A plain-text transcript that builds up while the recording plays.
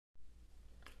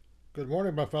Good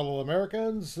morning, my fellow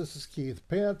Americans. This is Keith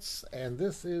Pence, and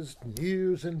this is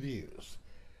News and Views.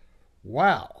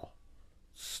 Wow!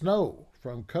 Snow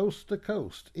from coast to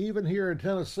coast. Even here in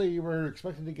Tennessee, we're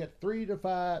expecting to get 3 to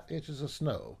 5 inches of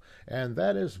snow, and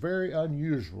that is very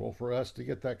unusual for us to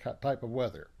get that type of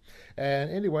weather.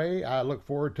 And anyway, I look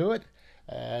forward to it,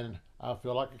 and I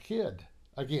feel like a kid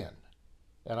again.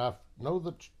 And I know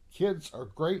the kids are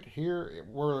great here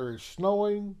where it's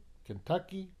snowing,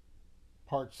 Kentucky,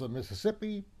 parts of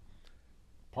Mississippi,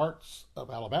 parts of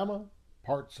Alabama,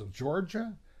 parts of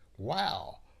Georgia.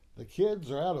 Wow, the kids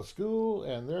are out of school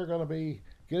and they're going to be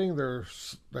getting their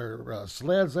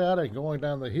sleds out and going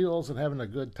down the hills and having a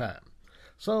good time.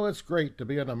 So it's great to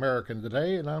be an American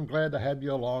today, and I'm glad to have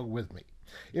you along with me.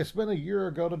 It's been a year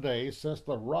ago today since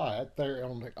the riot there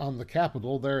on the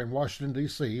Capitol there in Washington,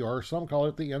 D.C., or some call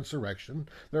it the insurrection.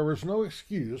 There was no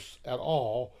excuse at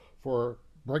all for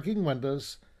breaking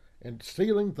windows and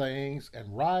stealing things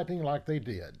and rioting like they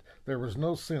did. There was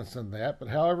no sense in that, but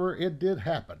however, it did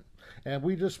happen. And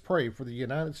we just pray for the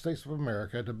United States of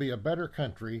America to be a better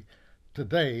country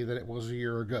today than it was a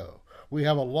year ago. We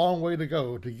have a long way to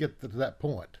go to get to that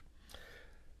point.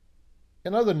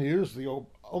 In other news, the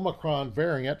Omicron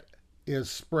variant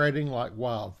is spreading like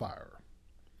wildfire.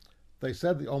 They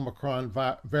said the Omicron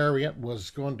variant was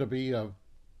going to be a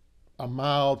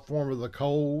mild form of the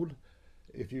cold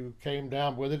if you came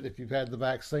down with it, if you've had the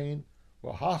vaccine.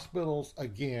 Well, hospitals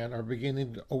again are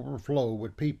beginning to overflow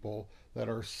with people that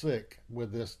are sick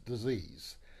with this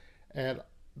disease. And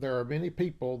there are many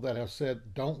people that have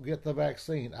said, don't get the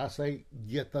vaccine. I say,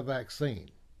 get the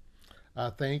vaccine. I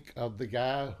think of the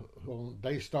guy on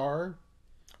Daystar,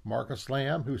 Marcus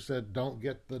Lamb, who said, don't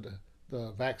get the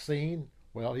vaccine.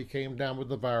 Well, he came down with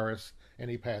the virus and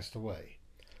he passed away.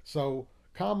 So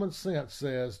common sense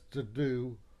says to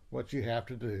do what you have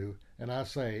to do, and I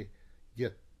say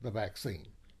get the vaccine,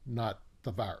 not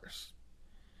the virus.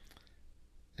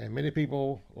 And many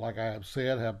people, like I have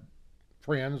said, have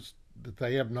friends that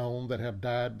they have known that have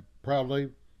died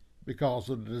probably because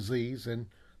of the disease, and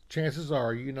chances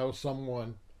are you know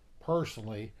someone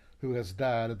personally who has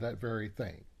died of that very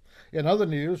thing. In other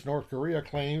news, North Korea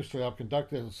claims to have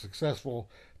conducted a successful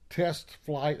test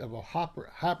flight of a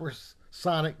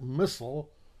hypersonic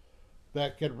missile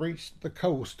that could reach the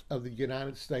coast of the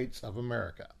United States of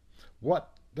America.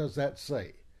 What does that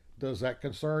say? Does that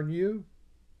concern you?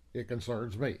 It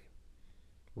concerns me.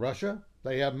 Russia,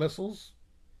 they have missiles,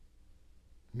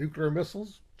 nuclear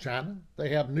missiles. China, they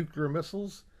have nuclear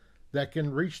missiles that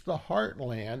can reach the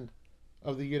heartland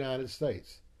of the United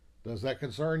States. Does that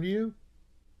concern you?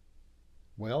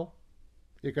 Well,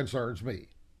 it concerns me.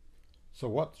 So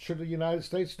what should the United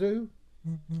States do?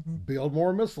 Build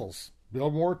more missiles,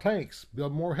 build more tanks,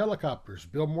 build more helicopters,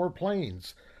 build more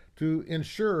planes to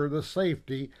ensure the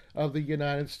safety of the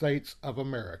United States of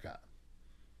America.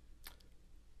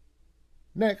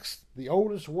 Next, the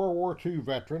oldest World War II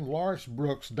veteran, Lawrence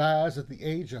Brooks, dies at the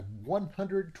age of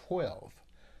 112.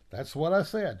 That's what I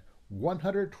said,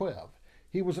 112.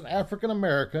 He was an African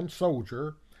American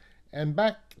soldier, and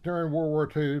back during World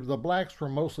War II, the blacks were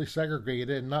mostly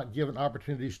segregated and not given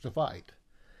opportunities to fight.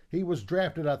 He was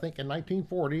drafted, I think, in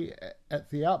 1940 after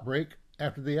the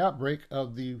outbreak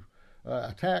of the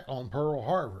attack on Pearl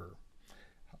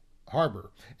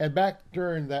Harbor. And back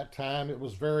during that time, it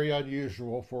was very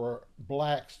unusual for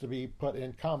blacks to be put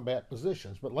in combat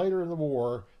positions. But later in the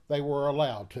war, they were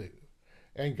allowed to.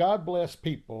 And God bless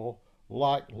people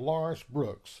like Lawrence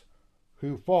Brooks,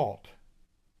 who fought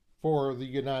for the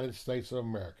United States of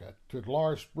America. To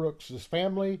Lawrence Brooks'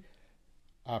 family,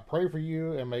 I pray for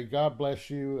you and may God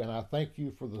bless you, and I thank you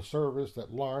for the service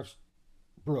that Lawrence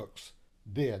Brooks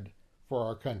did for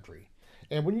our country.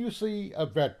 And when you see a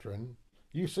veteran,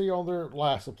 you see on their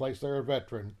license plate they're a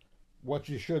veteran, what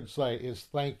you should say is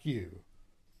thank you.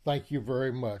 Thank you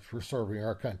very much for serving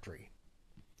our country.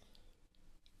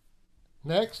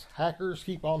 Next, hackers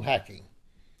keep on hacking.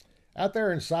 Out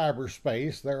there in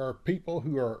cyberspace, there are people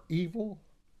who are evil,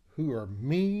 who are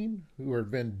mean, who are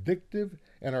vindictive,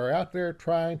 and are out there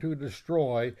trying to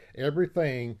destroy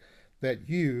everything that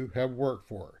you have worked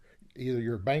for. Either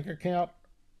your bank account,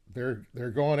 they're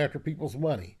going after people's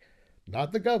money.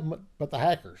 Not the government, but the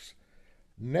hackers.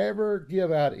 Never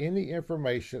give out any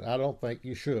information, I don't think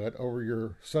you should, over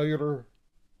your cellular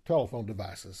telephone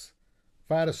devices.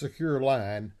 Find a secure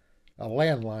line, a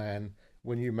landline,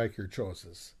 when you make your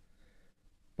choices.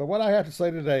 But what I have to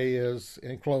say today is,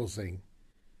 in closing,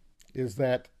 is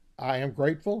that I am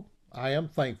grateful, I am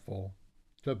thankful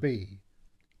to be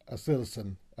a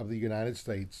citizen of the United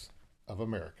States of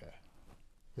America.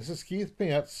 This is Keith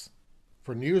Pence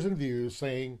for News and Views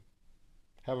saying,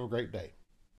 have a great day.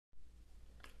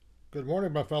 Good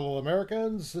morning, my fellow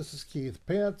Americans. This is Keith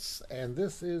Pence, and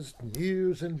this is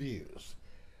News and Views.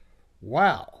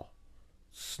 Wow!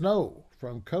 Snow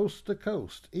from coast to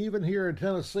coast. Even here in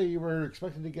Tennessee, we're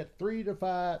expecting to get 3 to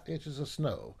 5 inches of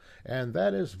snow, and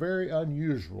that is very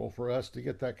unusual for us to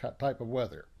get that type of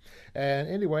weather. And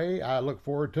anyway, I look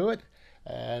forward to it,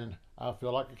 and I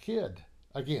feel like a kid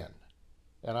again.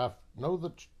 And I know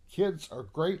the kids are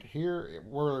great here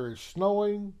where it's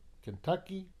snowing,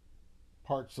 Kentucky,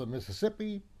 parts of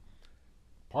Mississippi,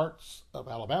 parts of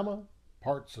Alabama,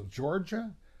 parts of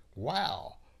Georgia.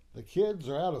 Wow, the kids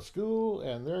are out of school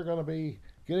and they're going to be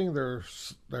getting their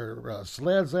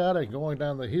sleds out and going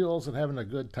down the hills and having a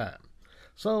good time.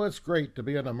 So it's great to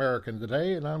be an American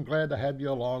today, and I'm glad to have you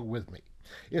along with me.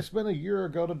 It's been a year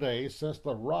ago today since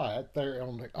the riot there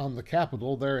on the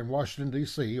Capitol there in Washington,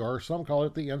 D.C., or some call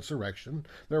it the insurrection.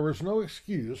 There was no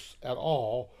excuse at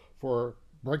all for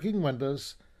breaking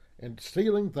windows and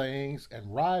stealing things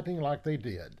and rioting like they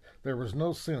did. There was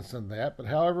no sense in that, but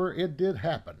however, it did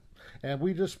happen. And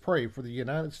we just pray for the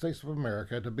United States of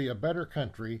America to be a better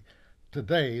country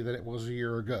today than it was a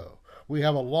year ago. We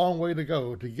have a long way to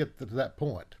go to get to that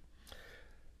point.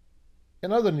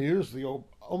 In other news, the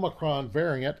Omicron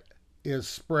variant is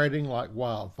spreading like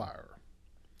wildfire.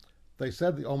 They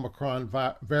said the Omicron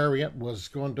variant was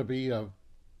going to be a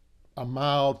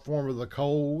mild form of the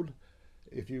cold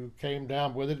if you came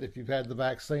down with it, if you've had the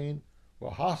vaccine.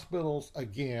 Well, hospitals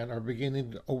again are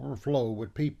beginning to overflow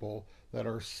with people that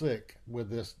are sick with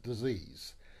this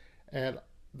disease. And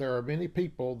there are many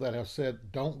people that have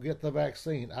said, don't get the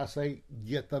vaccine. I say,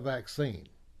 get the vaccine.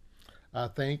 I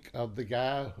think of the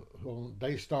guy on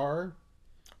Daystar,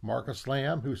 Marcus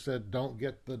Lamb, who said, don't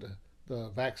get the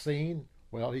vaccine.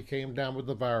 Well, he came down with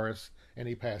the virus and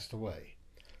he passed away.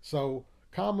 So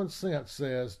common sense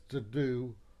says to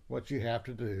do what you have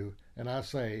to do, and I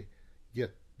say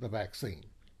get the vaccine,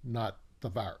 not the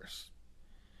virus.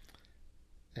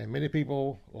 And many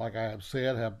people, like I have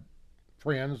said, have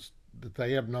friends that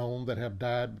they have known that have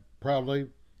died probably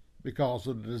because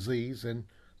of the disease, and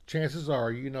chances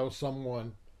are you know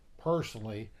someone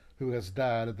personally who has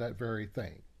died of that very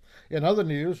thing. In other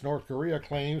news, North Korea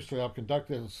claims to have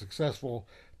conducted a successful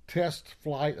test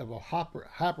flight of a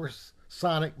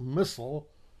hypersonic missile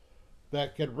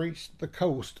that can reach the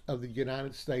coast of the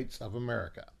United States of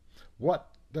America.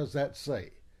 What does that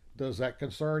say? Does that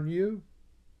concern you?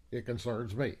 It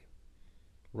concerns me.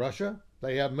 Russia,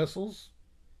 they have missiles,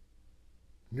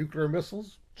 nuclear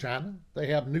missiles. China, they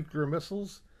have nuclear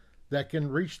missiles that can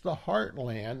reach the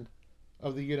heartland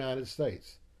of the United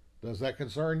States. Does that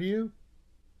concern you?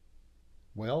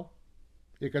 Well,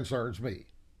 it concerns me.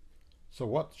 So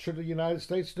what should the United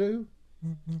States do?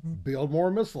 Build more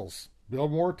missiles.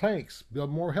 Build more tanks,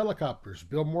 build more helicopters,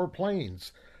 build more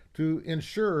planes to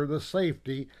ensure the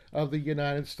safety of the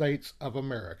United States of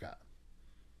America.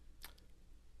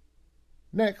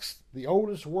 Next, the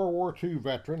oldest World War II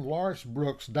veteran, Lawrence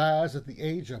Brooks, dies at the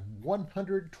age of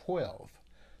 112.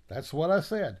 That's what I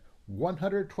said,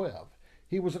 112.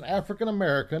 He was an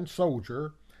African-American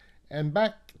soldier, and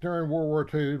back during World War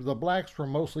II, the blacks were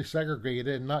mostly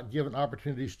segregated and not given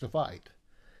opportunities to fight.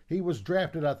 He was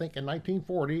drafted, I think, in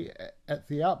 1940 after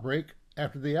the outbreak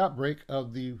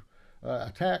of the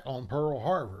attack on Pearl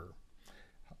Harbor.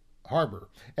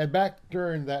 And back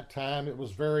during that time, it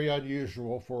was very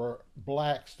unusual for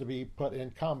blacks to be put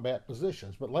in combat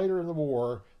positions. But later in the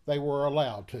war, they were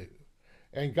allowed to.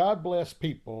 And God bless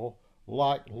people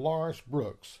like Lawrence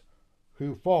Brooks,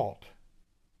 who fought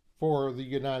for the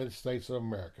United States of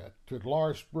America. To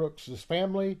Lawrence Brooks'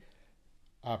 family,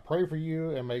 I pray for you,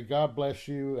 and may God bless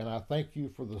you, and I thank you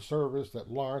for the service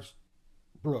that Lawrence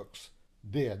Brooks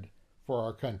did for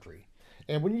our country.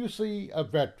 And when you see a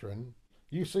veteran,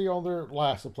 you see on their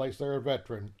license plate they're a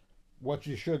veteran, what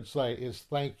you should say is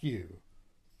thank you.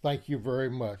 Thank you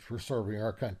very much for serving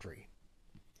our country.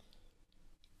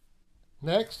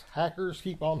 Next, hackers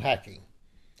keep on hacking.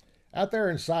 Out there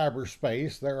in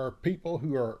cyberspace, there are people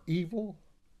who are evil,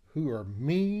 who are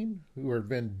mean, who are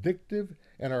vindictive,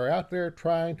 and are out there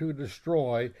trying to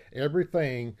destroy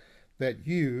everything that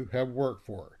you have worked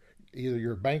for. Either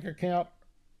your bank account,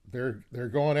 they're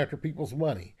going after people's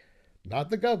money.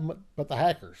 Not the government, but the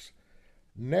hackers.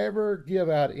 Never give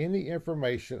out any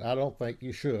information, I don't think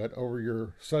you should, over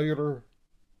your cellular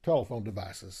telephone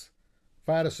devices.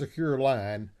 Find a secure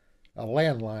line, a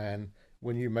landline,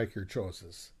 when you make your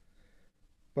choices.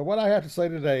 But what I have to say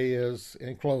today is,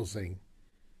 in closing,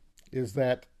 is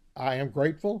that I am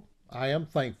grateful, I am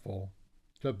thankful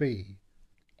to be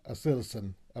a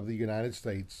citizen of the United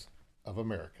States of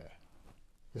America.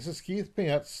 This is Keith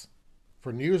Pence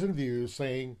for News and Views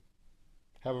saying,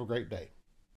 have a great day.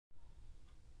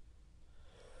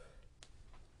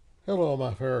 Hello,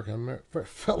 my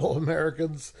fellow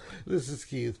Americans. This is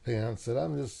Keith Pence, and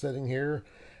I'm just sitting here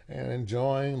and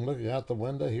enjoying looking out the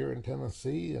window here in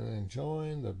Tennessee and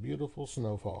enjoying the beautiful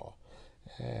snowfall.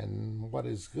 And what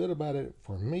is good about it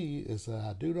for me is that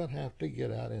I do not have to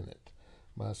get out in it.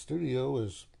 My studio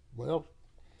is, well,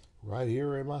 right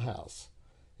here in my house,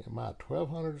 in my foot,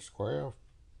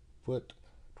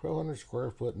 1,200 square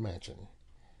foot mansion.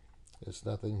 It's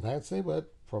nothing fancy,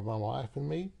 but for my wife and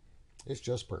me, it's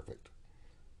just perfect.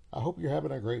 I hope you're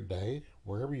having a great day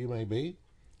wherever you may be.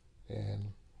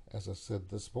 And as I said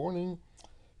this morning,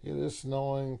 it is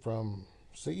snowing from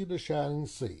sea to shining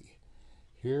sea.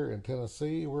 Here in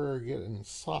Tennessee, we're getting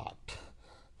socked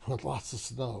with lots of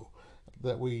snow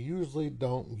that we usually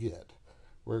don't get.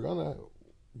 We're going to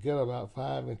get about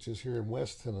 5 inches here in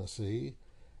West Tennessee,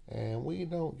 and we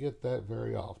don't get that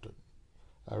very often.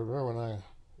 I remember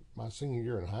my senior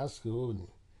year in high school in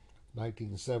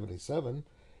 1977,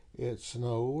 it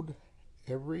snowed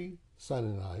every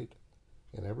Sunday night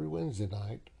and every Wednesday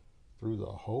night through the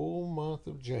whole month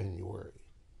of January.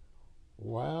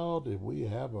 Wow, did we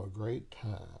have a great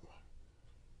time.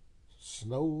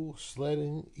 Snow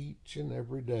sledding each and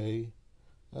every day,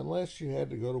 unless you had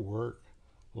to go to work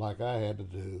like I had to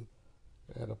do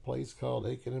at a place called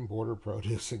Aiken and Border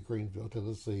Produce in Greenville,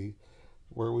 Tennessee,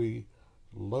 where we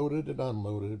loaded and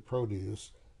unloaded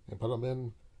produce and put them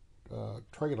in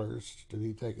trailers to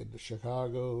be taken to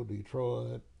Chicago,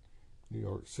 Detroit, New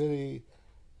York City.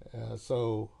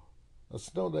 So a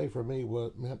snow day for me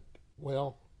meant,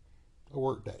 well, a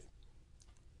work day.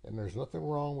 And there's nothing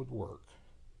wrong with work.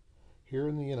 Here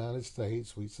in the United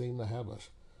States, we seem to have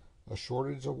a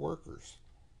shortage of workers.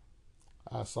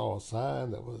 I saw a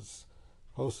sign that was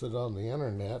posted on the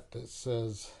internet that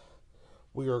says,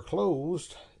 "We are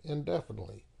closed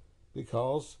indefinitely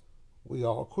because we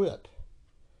all quit."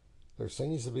 There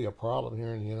seems to be a problem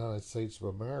here in the United States of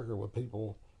America with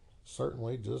people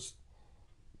certainly just,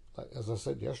 as I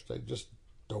said yesterday, just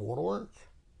don't want to work.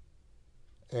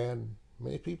 And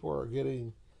many people are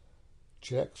getting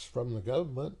checks from the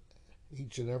government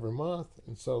each and every month,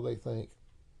 and so they think,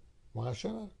 why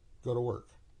should I go to work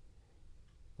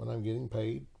when I'm getting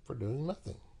paid for doing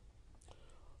nothing?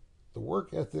 The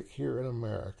work ethic here in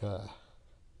America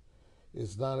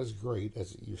is not as great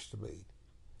as it used to be.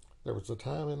 There was a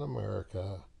time in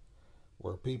America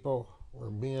where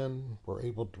men were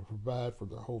able to provide for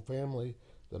their whole family.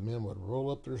 The men would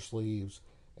roll up their sleeves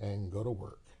and go to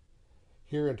work.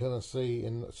 Here in Tennessee,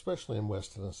 and especially in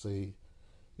West Tennessee,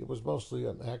 it was mostly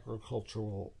an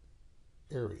agricultural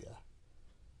area.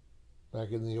 Back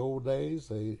in the old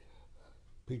days,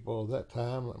 people of that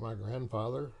time, like my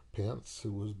grandfather, Pence,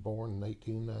 who was born in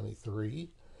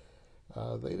 1893,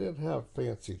 they didn't have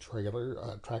fancy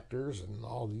tractors and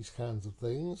all these kinds of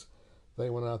things. They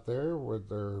went out there with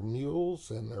their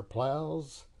mules and their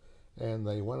plows, and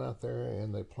they went out there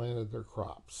and they planted their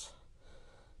crops.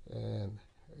 And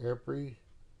every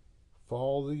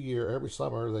fall of the year, every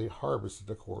summer, they harvested,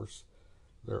 of course,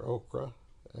 their okra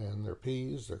and their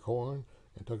peas, their corn,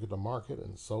 and took it to market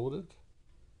and sold it.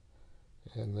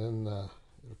 And then the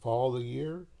fall of the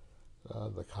year,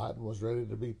 the cotton was ready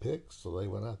to be picked, so they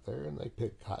went out there and they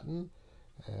picked cotton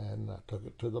and took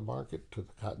it to the market, to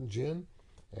the cotton gin,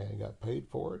 and got paid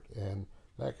for it. And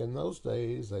back in those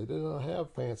days, they didn't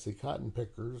have fancy cotton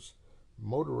pickers,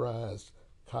 motorized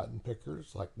cotton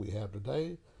pickers like we have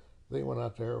today. They went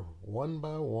out there one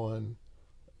by one,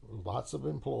 lots of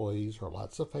employees or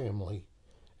lots of family,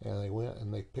 and they went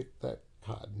and they picked that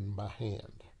cotton by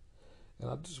hand. And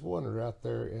I just wondered out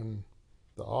there in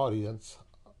the audience,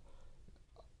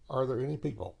 are there any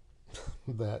people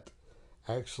that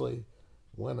actually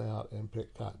went out and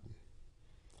picked cotton?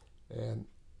 And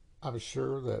I'm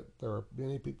sure that there are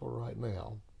many people right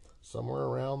now, somewhere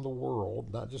around the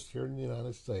world, not just here in the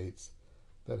United States,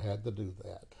 that had to do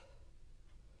that.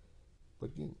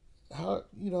 But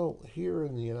here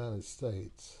in the United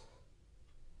States,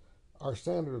 our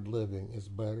standard of living is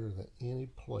better than any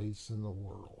place in the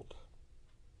world.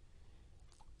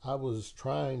 I was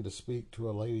trying to speak to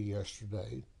a lady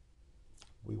yesterday.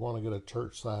 We want to get a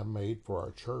church sign made for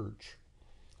our church.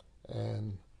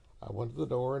 And I went to the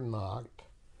door and knocked.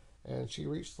 And she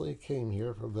recently came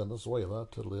here from Venezuela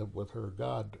to live with her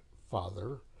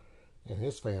godfather and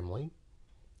his family.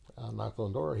 I knocked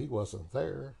on the door. He wasn't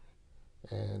there.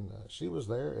 And she was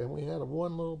there. And we had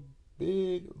one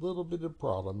little bit of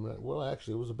problem. Well,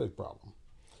 actually, it was a big problem.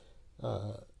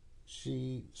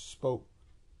 She spoke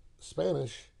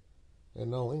Spanish and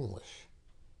no English.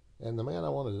 And the man I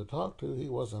wanted to talk to, he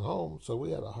wasn't home, so we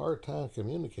had a hard time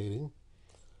communicating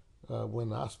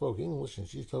when I spoke English and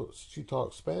she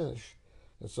talked Spanish.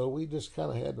 And so we just kind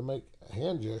of had to make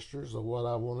hand gestures of what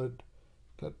I wanted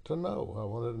to know. I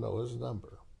wanted to know his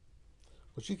number.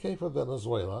 But she came from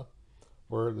Venezuela,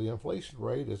 where the inflation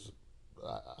rate is,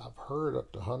 I've heard,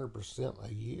 up to 100%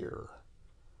 a year.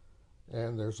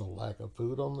 And there's a lack of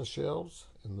food on the shelves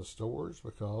in the stores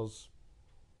because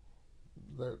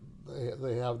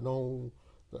they have no,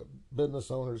 the business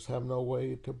owners have no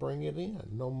way to bring it in,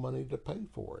 no money to pay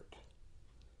for it.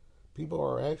 People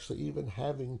are actually even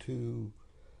having to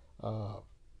uh,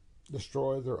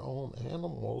 destroy their own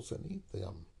animals and eat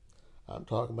them. I'm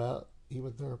talking about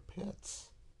even their pets.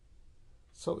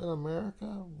 So in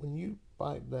America, when you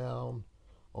bite down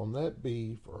on that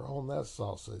beef or on that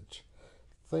sausage,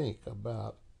 think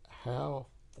about how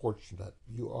fortunate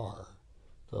you are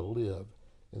to live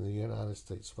in the United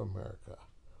States of America.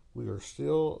 We are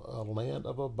still a land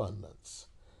of abundance.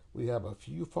 We have a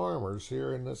few farmers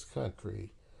here in this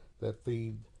country that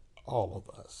feed all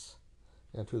of us.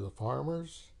 And to the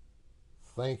farmers,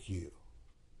 thank you.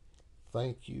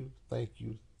 Thank you, thank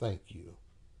you, thank you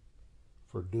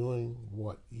for doing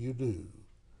what you do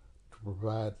to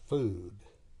provide food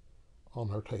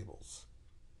on our tables.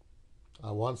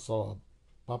 I once saw a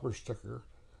bumper sticker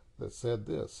that said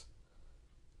this: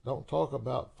 don't talk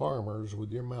about farmers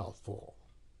with your mouth full.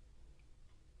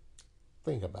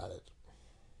 Think about it.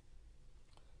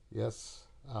 Yes,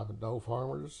 I know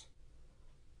farmers.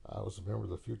 I was a member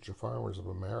of the Future Farmers of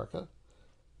America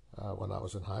when I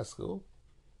was in high school,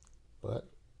 but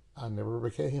I never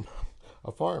became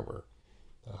a farmer.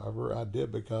 However, I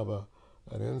did become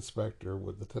an inspector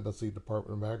with the Tennessee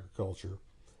Department of Agriculture,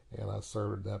 and I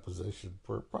served in that position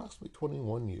for approximately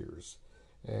 21 years,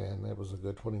 and it was a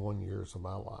good 21 years of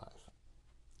my life.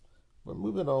 But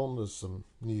moving on to some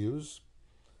news,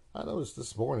 I noticed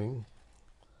this morning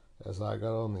as I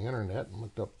got on the internet and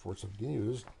looked up for some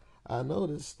news, I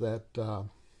noticed that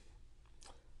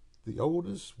the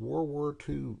oldest World War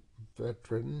II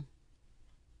veteran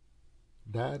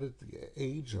died at the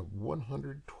age of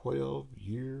 112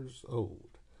 years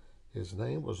old. His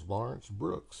name was Lawrence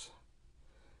Brooks.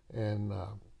 And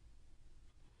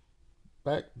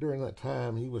back during that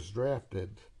time, he was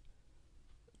drafted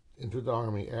into the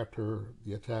Army after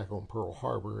the attack on Pearl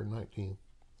Harbor in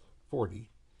 1940.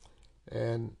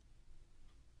 And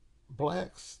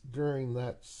blacks during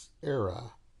that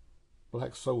era,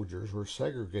 black soldiers were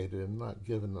segregated and not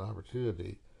given the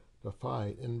opportunity to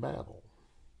fight in battle.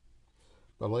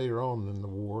 But later on in the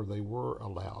war, they were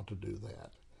allowed to do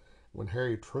that. When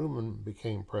Harry Truman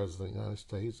became president of the United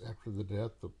States after the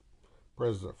death of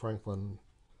President Franklin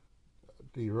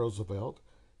D. Roosevelt,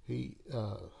 he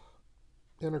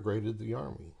integrated the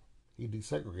Army. He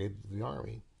desegregated the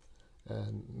Army,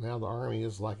 and now the Army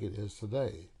is like it is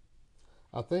today.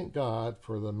 I thank God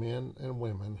for the men and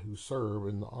women who serve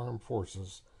in the armed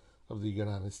forces of the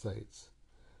United States.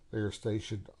 They are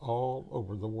stationed all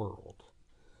over the world,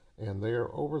 and they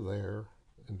are over there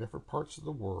in different parts of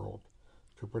the world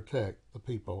to protect the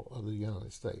people of the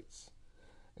United States.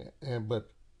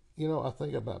 But you know, I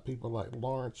think about people like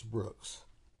Lawrence Brooks,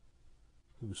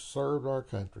 who served our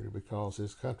country because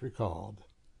his country called,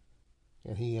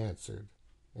 and he answered,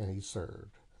 and he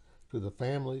served. To the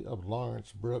family of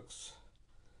Lawrence Brooks,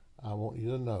 I want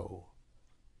you to know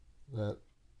that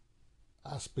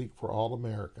I speak for all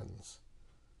Americans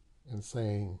in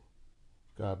saying,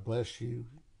 God bless you.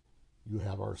 You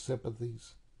have our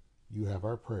sympathies. You have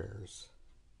our prayers.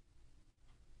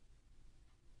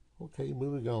 Okay,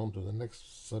 moving on to the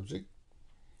next subject.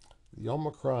 The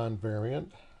Omicron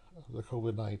variant of the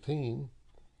COVID-19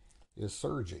 is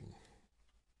surging.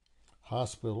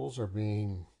 Hospitals are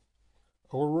being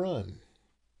overrun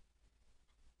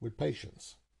with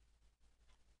patients.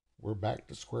 We're back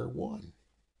to square one.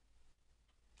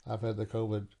 I've had the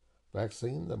COVID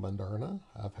vaccine, the Moderna.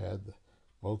 I've had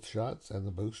both shots and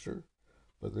the booster,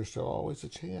 but there's still always a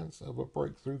chance of a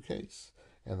breakthrough case,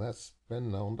 and that's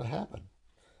been known to happen.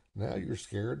 Now you're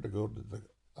scared to go to the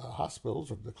hospitals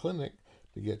or the clinic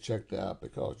to get checked out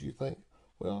because you think,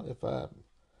 well, if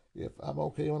I'm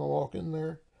okay when I walk in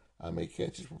there, I may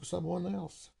catch it from someone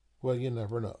else. Well, you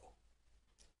never know.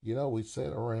 You know, we sit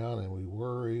around and we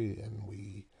worry and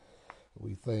we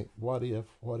think, what if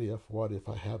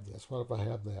I have this? What if I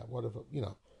have that? What if,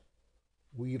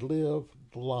 we live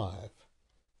life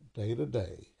day to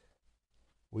day.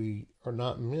 We are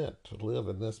not meant to live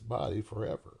in this body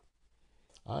forever.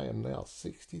 I am now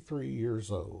 63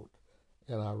 years old,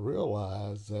 and I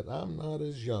realize that I'm not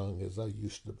as young as I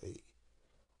used to be.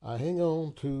 I hang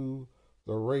on to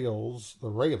the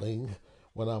railing,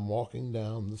 when I'm walking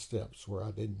down the steps where I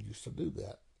didn't used to do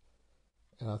that.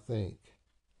 And I think,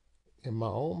 in my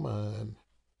own mind,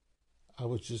 I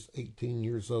was just 18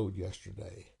 years old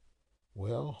yesterday.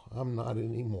 Well, I'm not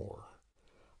anymore.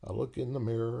 I look in the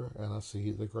mirror and I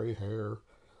see the gray hair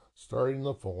starting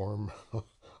to form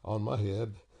on my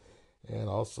head. And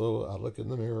also, I look in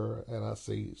the mirror and I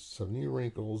see some new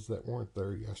wrinkles that weren't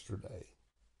there yesterday.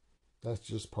 That's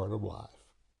just part of life.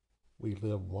 We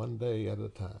live one day at a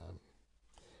time.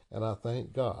 And I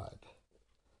thank God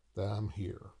that I'm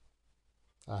here.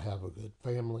 I have a good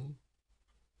family.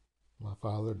 My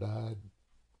father died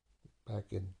back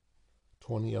in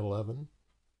 2011.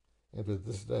 And to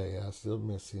this day, I still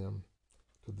miss him.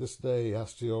 To this day, I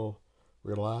still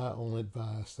rely on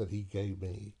advice that he gave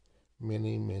me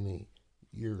many, many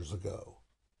years ago.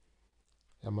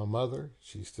 And my mother,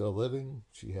 she's still living.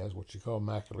 She has what you call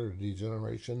macular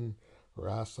degeneration. Her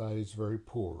eyesight is very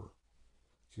poor.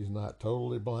 She's not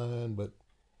totally blind, but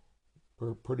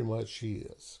pretty much she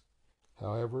is.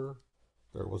 However,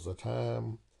 there was a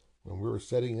time when we were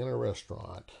sitting in a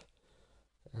restaurant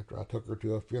after I took her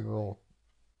to a funeral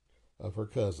of her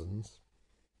cousins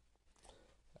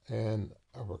and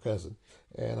of her cousin.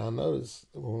 And I noticed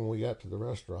when we got to the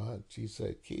restaurant, she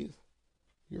said, "Keith,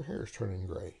 your hair's turning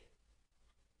gray."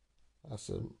 I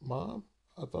said, "Mom,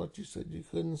 I thought you said you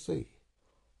couldn't see."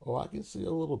 "Oh, I can see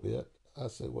a little bit." I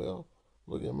said, "Well,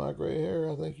 look at my gray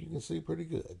hair. I think you can see pretty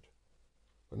good.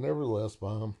 But nevertheless,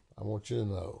 Mom, I want you to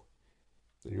know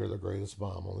that you're the greatest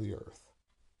mom on the earth."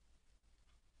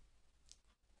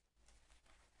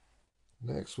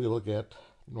 Next, we look at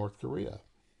North Korea.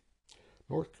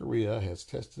 North Korea has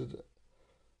tested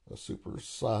a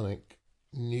supersonic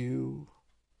new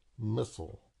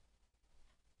missile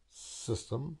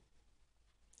system,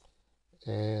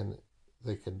 and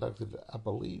they conducted it, I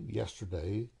believe,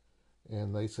 yesterday,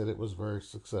 and they said it was very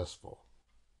successful.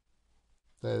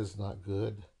 That is not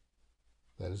good.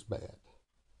 That is bad.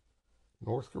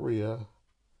 North Korea,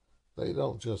 they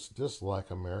don't just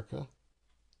dislike America,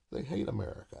 they hate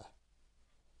America.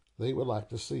 They would like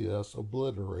to see us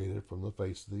obliterated from the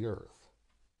face of the earth.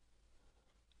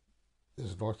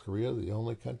 Is North Korea the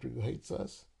only country that hates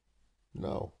us?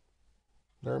 No.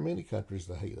 There are many countries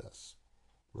that hate us.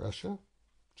 Russia,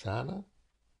 China,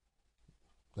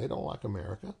 they don't like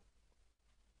America.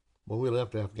 When we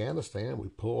left Afghanistan, we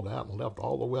pulled out and left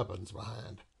all the weapons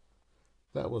behind.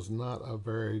 That was not a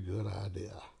very good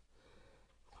idea.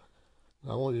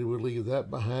 Not only did we leave that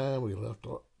behind, we left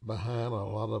behind a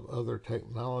lot of other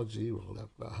technology. We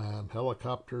left behind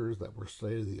helicopters that were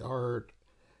state-of-the-art,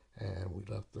 and we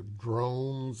left the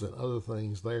drones and other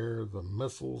things there, the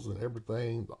missiles and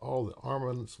everything, all the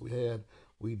armaments we had,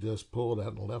 we just pulled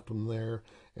out and left them there,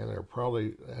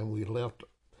 and we left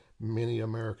many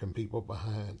American people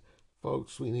behind.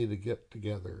 Folks, we need to get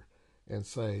together and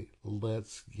say,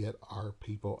 let's get our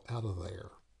people out of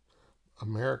there.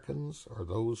 Americans are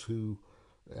those who,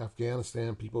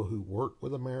 Afghanistan people who work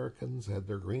with Americans, had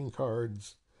their green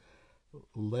cards.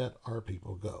 Let our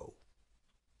people go.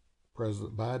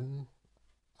 President Biden,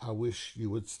 I wish you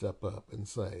would step up and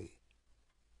say,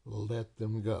 let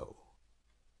them go.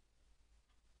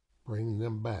 Bring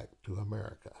them back to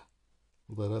America.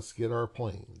 Let us get our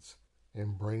planes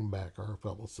and bring back our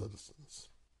fellow citizens.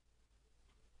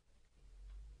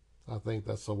 I think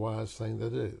that's a wise thing to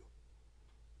do.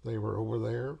 They were over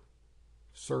there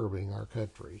serving our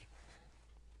country,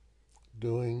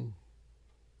 doing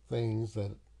things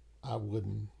that I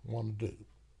wouldn't want to do.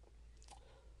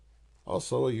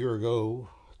 Also, a year ago,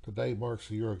 today marks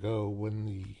a year ago when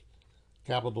the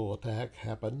Capitol attack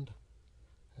happened,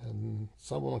 and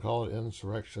someone will call it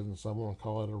insurrection, someone will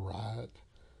call it a riot.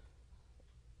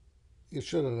 It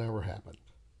should have never happened.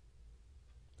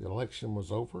 The election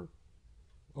was over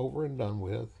and done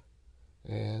with,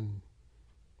 and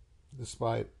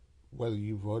despite whether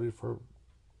you voted for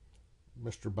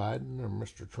Mr. Biden or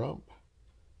Mr. Trump,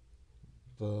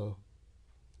 the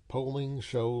polling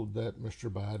showed that Mr.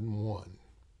 Biden won.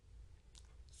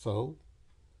 So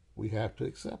we have to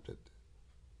accept it.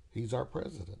 He's our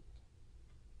president.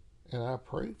 And I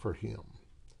pray for him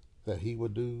that he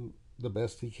would do the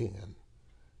best he can.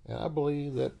 And I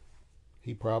believe that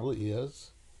he probably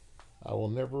is. I will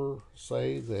never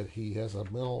say that he has a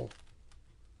mental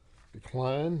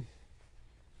decline,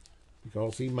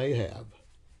 because he may have.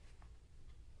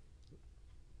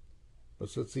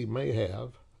 But since he may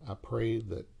have, I pray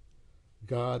that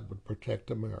God would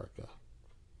protect America.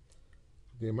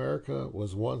 The America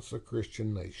was once a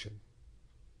Christian nation.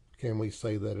 Can we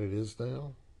say that it is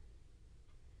now?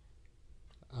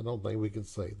 I don't think we can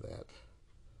say that.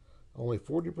 Only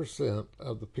 40%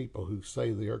 of the people who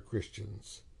say they are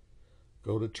Christians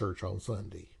go to church on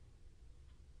Sunday.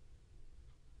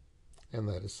 And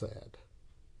that is sad.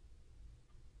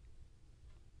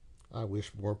 I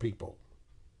wish more people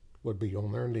would be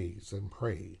on their knees and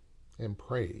pray and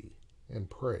pray and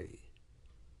pray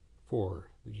for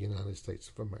the United States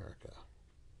of America.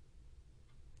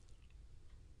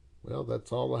 Well,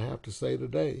 that's all I have to say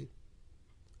today.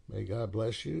 May God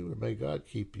bless you and may God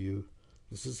keep you.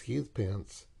 This is Keith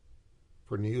Pence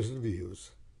for News and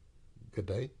Views. Good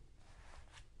day.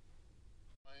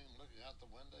 Looking out the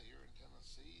window here in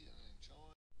Tennessee and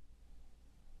enjoying.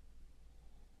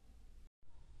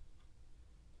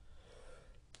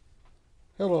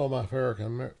 Hello, my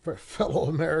fellow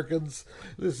Americans.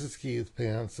 This is Keith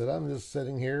Pence, and I'm just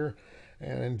sitting here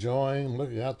and enjoying,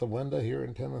 looking out the window here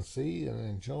in Tennessee and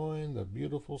enjoying the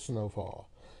beautiful snowfall.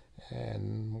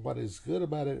 And what is good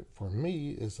about it for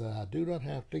me is that I do not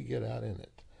have to get out in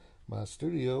it. My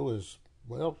studio is,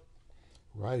 well,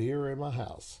 right here in my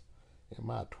house, in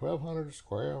my 1,200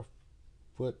 square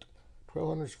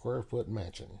foot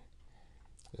mansion.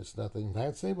 It's nothing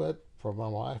fancy, but for my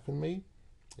wife and me,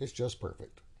 it's just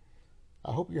perfect.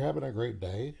 I hope you're having a great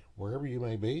day, wherever you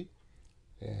may be.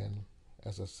 And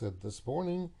as I said this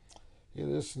morning, it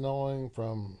is snowing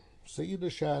from sea to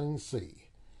shining sea.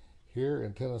 Here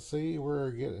in Tennessee,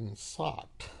 we're getting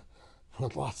socked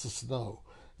with lots of snow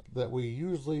that we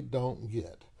usually don't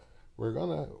get. We're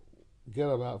going to get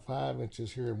about 5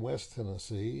 inches here in West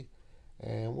Tennessee,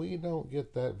 and we don't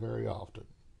get that very often.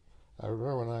 I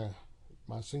remember when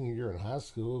my senior year in high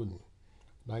school in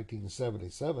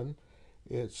 1977,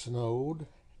 it snowed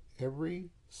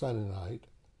every Sunday night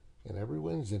and every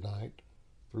Wednesday night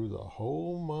through the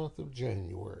whole month of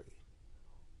January.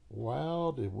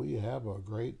 Wow, did we have a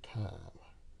great time.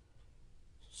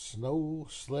 Snow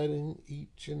sledding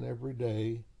each and every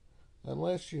day,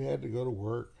 unless you had to go to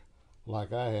work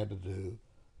like I had to do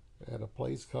at a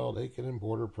place called Aiken and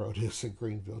Border Produce in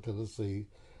Greenville, Tennessee,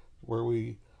 where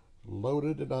we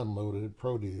loaded and unloaded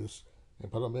produce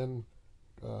and put them in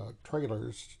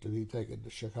trailers to be taken to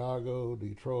Chicago,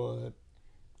 Detroit,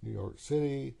 New York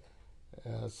City.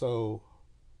 So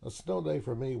a snow day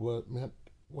for me meant,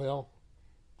 well,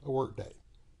 a work day.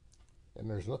 And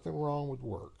there's nothing wrong with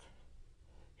work.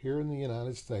 Here in the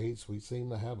United States, we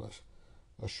seem to have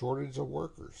a shortage of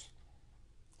workers.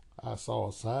 I saw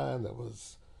a sign that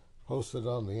was posted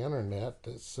on the internet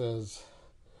that says,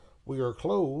 "We are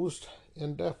closed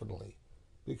indefinitely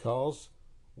because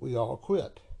we all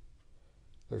quit."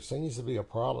 There seems to be a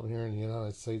problem here in the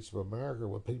United States of America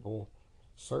with people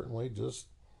certainly just,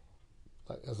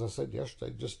 as I said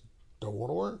yesterday, just don't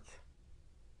want to work.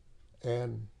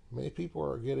 And many people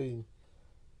are getting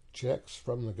checks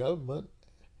from the government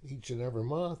each and every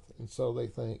month, and so they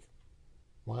think,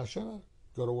 why should I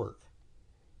go to work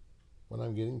when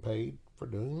I'm getting paid for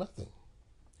doing nothing?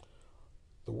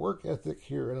 The work ethic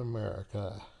here in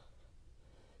America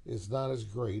is not as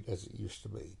great as it used to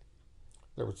be.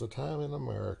 There was a time in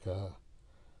America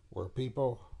where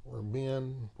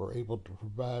men were able to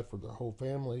provide for their whole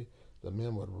family. The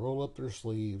men would roll up their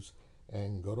sleeves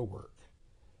and go to work.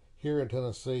 Here in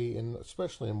Tennessee, and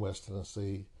especially in West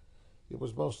Tennessee, it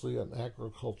was mostly an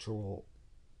agricultural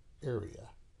area.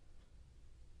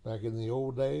 Back in the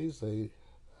old days,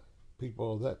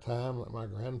 people of that time, like my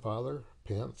grandfather,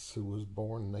 Pence, who was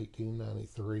born in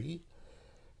 1893,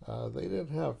 they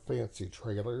didn't have fancy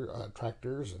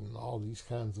tractors and all these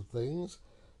kinds of things.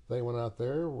 They went out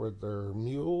there with their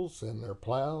mules and their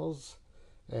plows,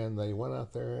 and they went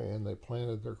out there and they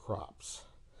planted their crops.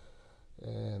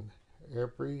 And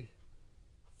every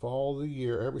fall of the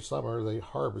year, every summer, they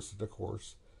harvested, of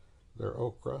course, their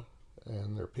okra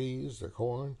and their peas, their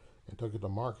corn, and took it to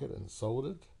market and sold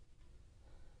it.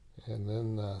 And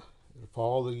then the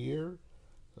fall of the year,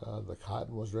 the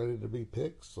cotton was ready to be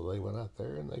picked, so they went out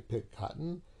there and they picked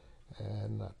cotton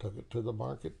and took it to the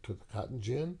market, to the cotton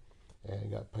gin,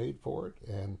 and got paid for it.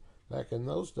 And back in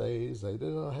those days, they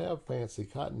didn't have fancy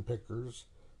cotton pickers,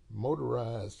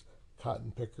 motorized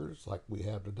cotton pickers like we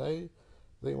have today.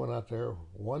 They went out there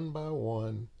one by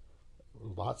one,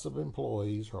 lots of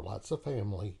employees or lots of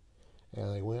family,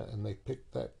 and they went and they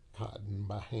picked that cotton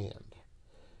by hand.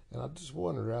 And I just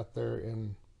wondered out there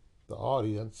in the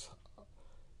audience,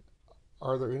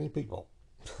 are there any people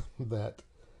that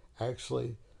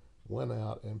actually went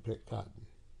out and picked cotton?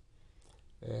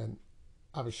 And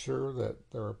I'm sure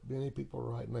that there are many people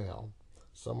right now,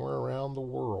 somewhere around the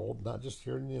world, not just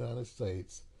here in the United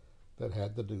States, that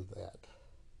had to do that.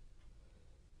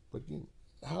 But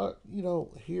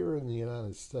here in the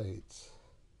United States,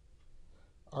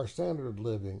 our standard of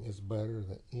living is better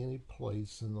than any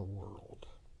place in the world.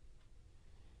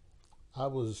 I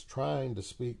was trying to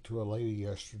speak to a lady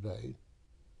yesterday.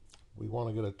 We want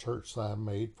to get a church sign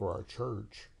made for our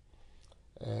church.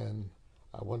 And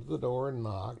I went to the door and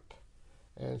knocked.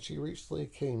 and she recently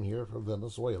came here from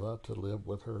Venezuela to live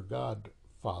with her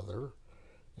godfather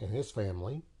and his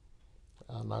family.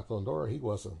 I knocked on the door, he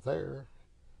wasn't there,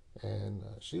 and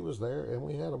she was there, and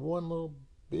we had a one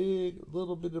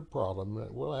little bit of problem.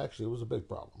 Well, actually, it was a big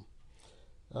problem.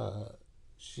 Uh,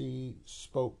 she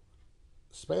spoke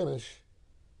Spanish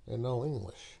and no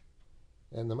English.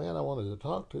 And the man I wanted to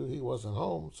talk to, he wasn't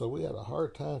home, so we had a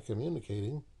hard time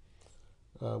communicating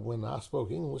when I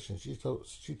spoke English and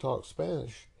she talked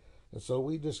Spanish. And so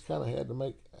we just kind of had to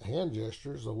make hand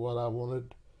gestures of what I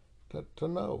wanted to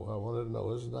know. I wanted to know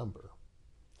his number.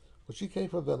 But she came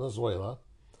from Venezuela,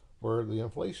 where the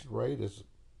inflation rate is,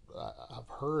 I've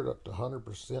heard, up to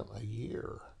 100% a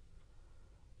year.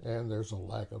 And there's a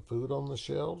lack of food on the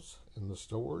shelves in the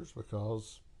stores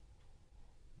because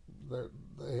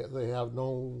they have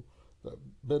no, the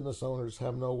business owners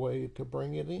have no way to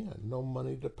bring it in, no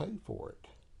money to pay for it.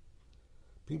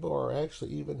 People are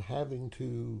actually even having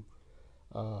to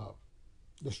uh,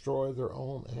 destroy their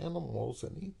own animals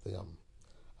and eat them.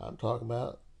 I'm talking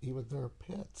about even their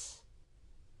pets.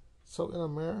 So in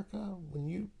America, when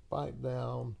you bite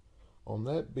down on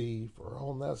that beef or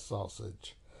on that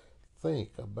sausage,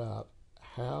 think about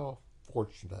how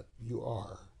fortunate you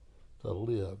are to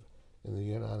live in the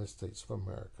United States of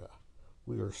America.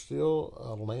 We are still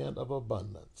a land of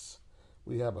abundance.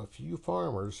 We have a few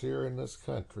farmers here in this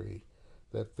country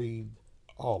that feed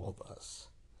all of us.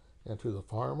 And to the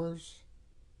farmers,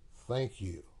 thank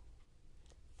you.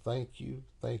 Thank you,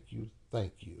 thank you,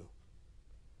 thank you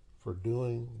for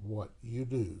doing what you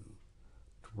do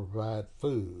to provide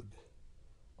food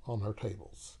on our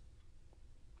tables.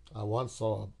 I once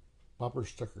saw a bumper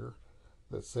sticker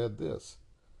that said this: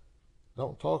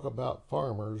 don't talk about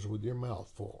farmers with your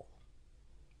mouth full.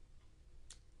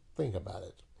 Think about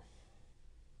it.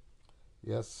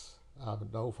 Yes, I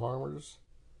know farmers.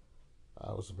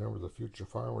 I was a member of the Future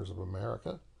Farmers of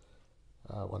America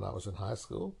when I was in high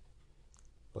school,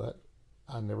 but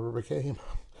I never became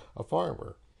a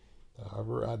farmer.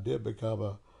 However, I did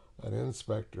become an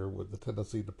inspector with the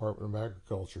Tennessee Department of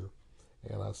Agriculture,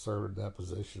 and I served in that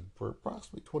position for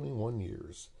approximately 21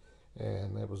 years,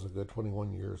 and that was a good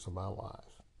 21 years of my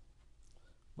life.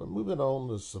 But moving on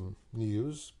to some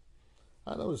news,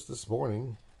 I noticed this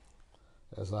morning,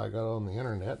 as I got on the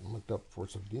internet and looked up for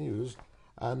some news,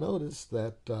 I noticed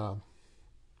that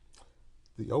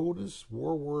the oldest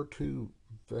World War II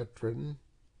veteran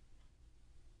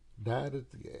died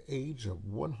at the age of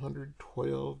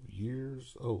 112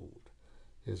 years old.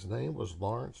 His name was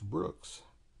Lawrence Brooks.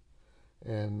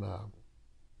 And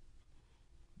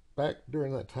back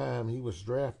during that time, he was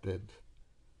drafted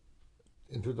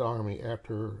into the Army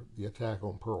after the attack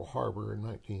on Pearl Harbor in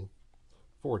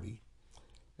 1940.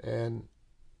 And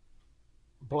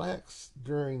blacks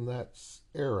during that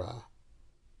era,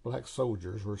 black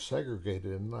soldiers were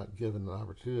segregated and not given an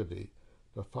opportunity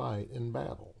to fight in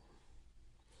battle.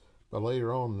 But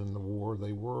later on in the war,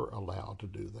 they were allowed to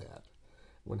do that.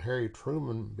 When Harry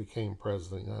Truman became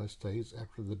president of the United States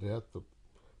after the death of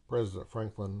President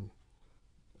Franklin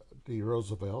D.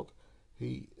 Roosevelt,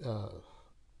 he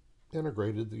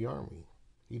integrated the Army.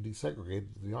 He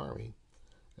desegregated the Army,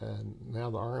 and now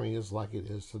the Army is like it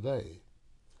is today.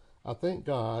 I thank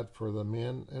God for the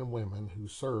men and women who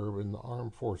serve in the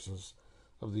armed forces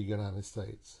of the United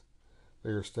States. They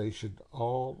are stationed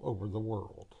all over the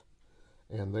world,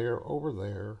 and they are over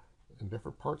there in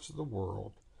different parts of the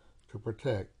world to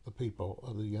protect the people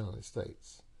of the United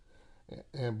States.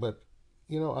 But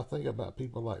I think about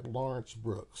people like Lawrence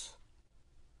Brooks,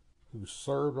 who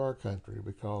served our country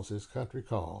because his country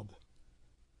called,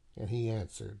 and he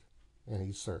answered, and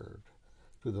he served.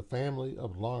 To the family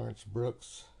of Lawrence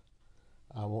Brooks,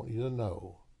 I want you to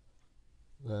know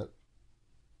that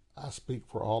I speak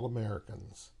for all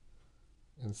Americans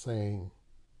in saying,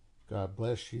 God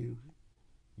bless you.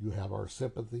 You have our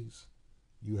sympathies.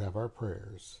 You have our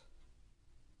prayers.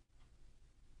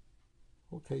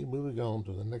 Okay, moving on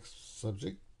to the next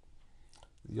subject.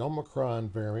 The Omicron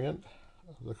variant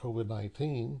of the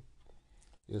COVID-19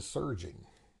 is surging.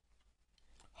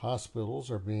 Hospitals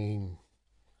are being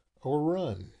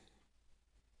overrun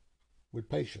with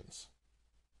patients.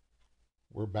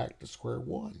 We're back to square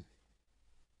one.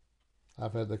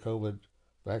 I've had the COVID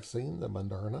vaccine, the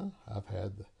Moderna. I've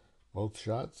had both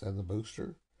shots and the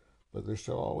booster, but there's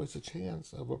still always a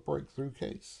chance of a breakthrough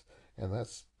case, and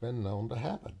that's been known to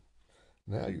happen.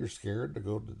 Now you're scared to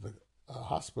go to the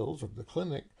hospitals or the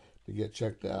clinic to get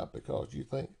checked out because you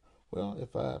think, well,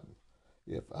 if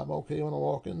I'm okay when I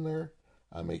walk in there,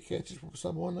 I may catch it from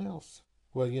someone else.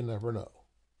 Well, you never know.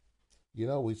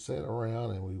 We sit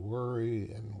around and we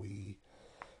worry and we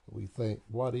We think,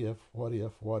 what if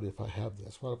I have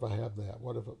this? What if I have that?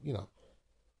 What if,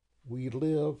 we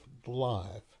live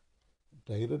life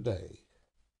day to day.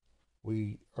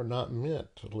 We are not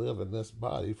meant to live in this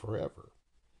body forever.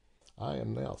 I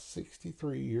am now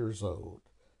 63 years old,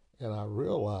 and I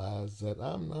realize that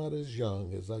I'm not as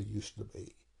young as I used to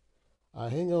be. I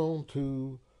hang on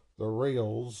to the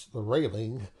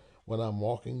railing, when I'm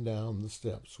walking down the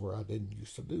steps where I didn't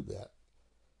used to do that.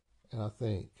 And I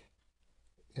think,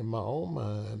 in my own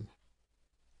mind,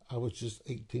 I was just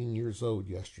 18 years old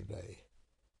yesterday.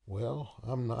 Well,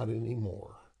 I'm not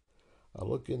anymore. I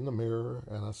look in the mirror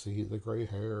and I see the gray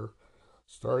hair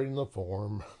starting to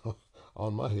form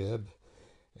on my head.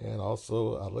 And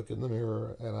also, I look in the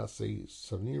mirror and I see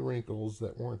some new wrinkles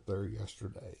that weren't there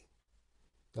yesterday.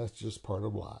 That's just part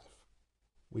of life.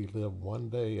 We live one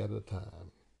day at a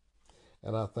time.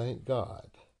 And I thank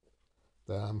God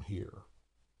that I'm here.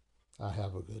 I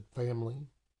have a good family.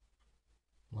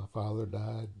 My father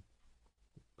died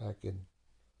back in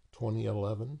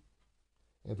 2011.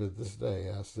 And to this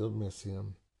day, I still miss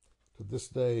him. To this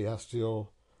day, I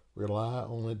still rely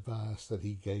on advice that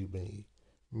he gave me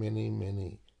many,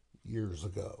 many years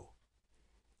ago.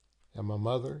 And my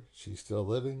mother, she's still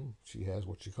living. She has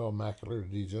what you call macular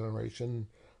degeneration.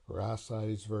 Her eyesight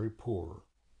is very poor.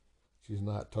 She's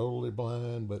not totally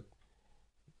blind, but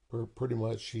pretty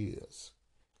much she is.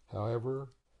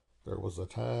 However, there was a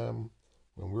time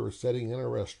when we were sitting in a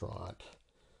restaurant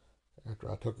after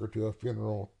I took her to a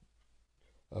funeral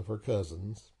of her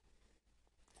cousins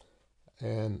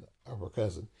and of her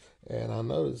cousin. And I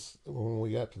noticed when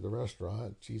we got to the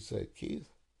restaurant, she said,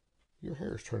 "Keith, your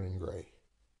hair's turning gray."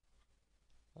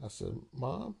 I said,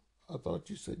 "Mom, I thought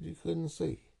you said you couldn't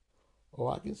see." "Oh,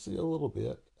 I can see a little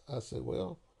bit." I said,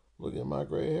 "Well, look at my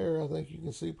gray hair. I think you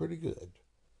can see pretty good.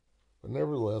 But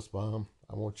nevertheless, Mom,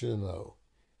 I want you to know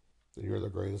that you're the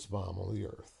greatest mom on the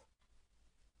earth."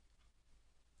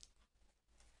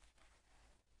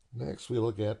 Next, we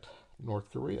look at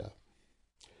North Korea.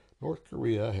 North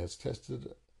Korea has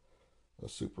tested a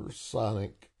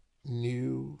supersonic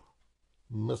new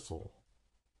missile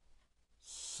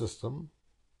system,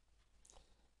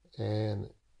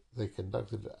 and they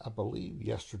conducted it, I believe,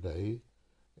 yesterday,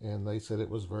 and they said it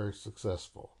was very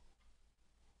successful.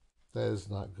 That is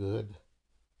not good.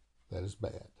 That is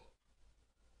bad.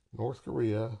 North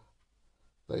Korea,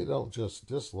 they don't just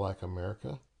dislike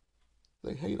America,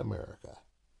 they hate America.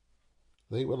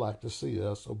 They would like to see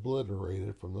us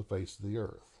obliterated from the face of the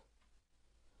earth.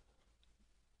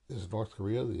 Is North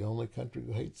Korea the only country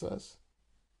that hates us?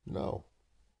 No.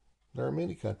 There are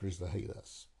many countries that hate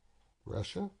us.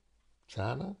 Russia,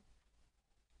 China,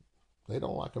 they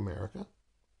don't like America.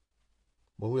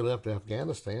 When we left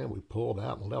Afghanistan, we pulled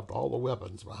out and left all the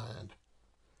weapons behind.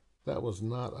 That was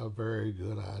not a very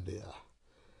good idea.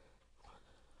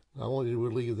 Not only did we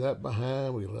leave that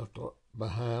behind, we left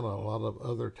behind a lot of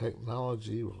other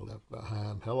technology. We left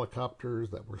behind helicopters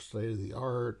that were state of the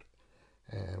art,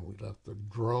 and we left the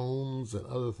drones and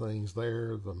other things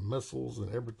there, the missiles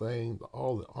and everything,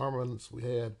 all the armaments we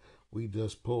had. We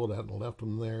just pulled out and left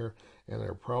them there, and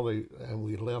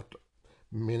we left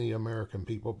many American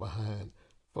people behind.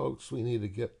 Folks, we need to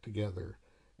get together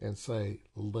and say,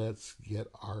 let's get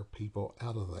our people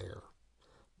out of there.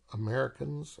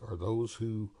 Americans are those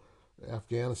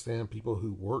Afghanistan people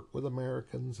who work with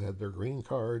Americans, had their green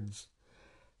cards.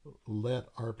 Let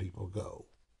our people go.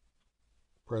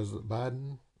 President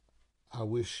Biden, I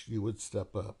wish you would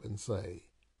step up and say,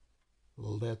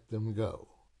 let them go.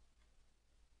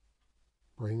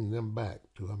 Bring them back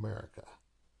to America.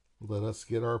 Let us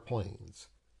get our planes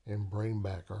and bring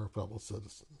back our fellow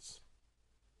citizens.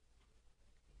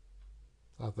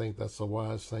 I think that's the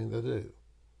wise thing to do.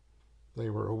 They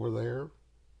were over there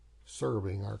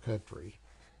serving our country,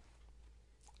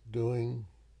 doing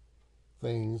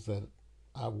things that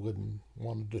I wouldn't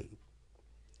want to do.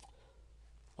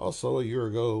 Also, a year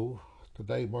ago,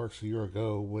 today marks a year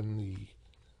ago when the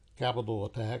Capitol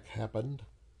attack happened,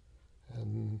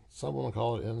 and someone will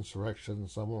call it insurrection,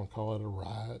 someone will call it a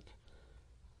riot.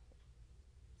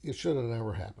 It should have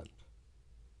never happened.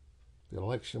 The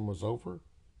election was over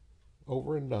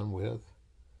and done with,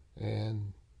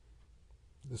 and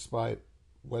despite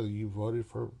whether you voted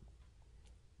for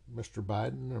Mr.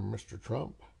 Biden or Mr.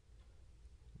 Trump,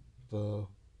 the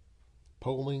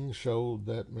polling showed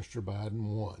that Mr.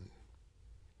 Biden won.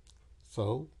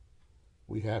 So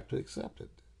we have to accept it.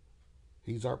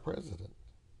 He's our president.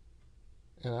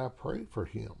 And I pray for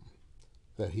him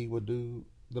that he would do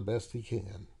the best he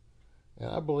can. And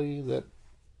I believe that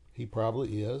he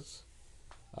probably is.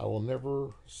 I will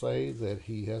never say that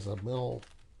he has a mental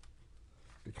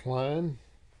decline.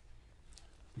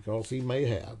 because he may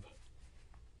have.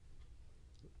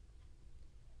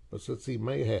 But since he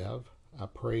may have, I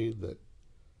pray that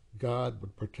God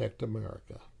would protect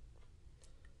America.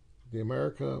 The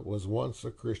America was once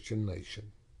a Christian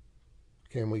nation.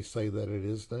 Can we say that it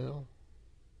is now?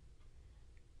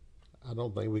 I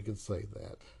don't think we can say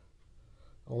that.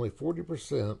 Only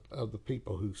 40% of the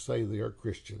people who say they are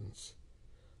Christians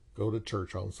go to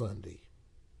church on Sunday.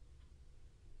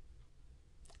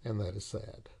 And that is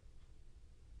sad.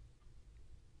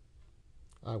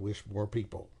 I wish more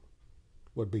people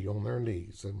would be on their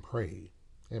knees and pray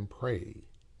and pray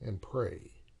and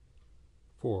pray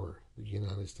for the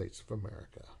United States of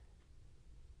America.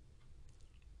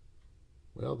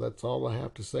 Well, that's all I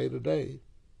have to say today.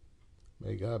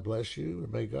 May God bless you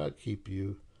and may God keep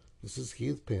you. This is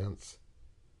Keith Pence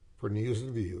for News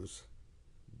and Views.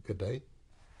 Good day.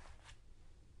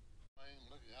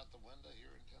 Looking out the window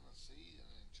here in Tennessee and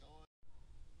enjoying.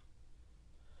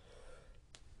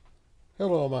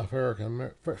 Hello,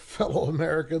 my fellow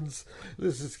Americans.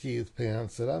 This is Keith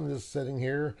Pence, and I'm just sitting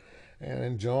here and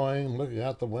enjoying, looking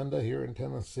out the window here in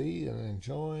Tennessee and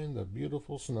enjoying the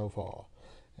beautiful snowfall.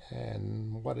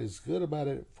 And what is good about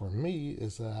it for me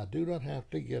is that I do not have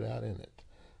to get out in it.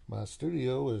 My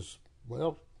studio is,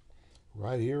 well,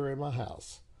 right here in my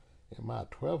house, in my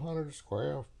 1,200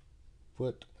 square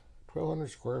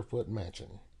foot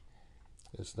mansion.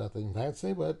 It's nothing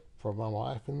fancy, but for my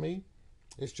wife and me,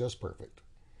 it's just perfect.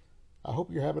 I hope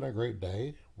you're having a great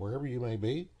day, wherever you may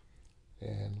be.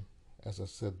 And as I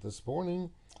said this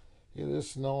morning, it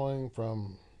is snowing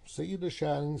from sea to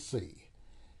shining sea.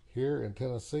 Here in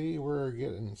Tennessee, we're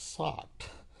getting socked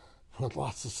with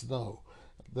lots of snow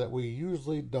that we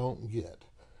usually don't get.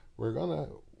 We're going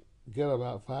to get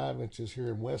about 5 inches here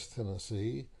in West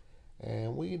Tennessee,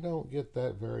 and we don't get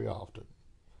that very often.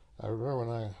 I remember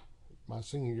when my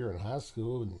senior year in high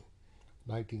school in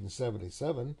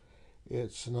 1977,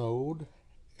 it snowed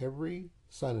every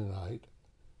Sunday night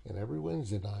and every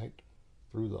Wednesday night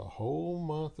through the whole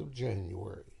month of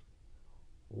January.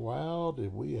 Wow,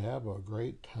 did we have a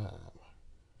great time.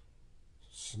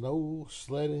 Snow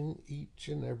sledding each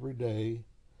and every day,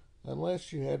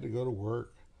 unless you had to go to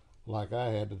work like I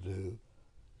had to do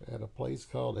at a place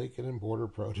called Aiken and Border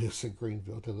Produce in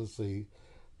Greenville, Tennessee,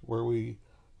 where we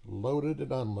loaded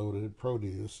and unloaded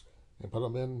produce and put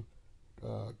them in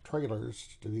trailers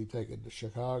to be taken to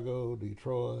Chicago,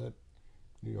 Detroit,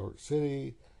 New York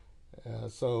City.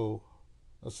 So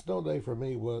a snow day for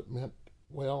me meant,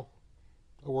 well,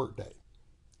 a work day.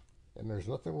 And there's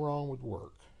nothing wrong with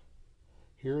work.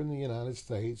 Here in the United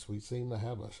States, we seem to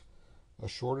have a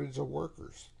shortage of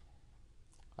workers.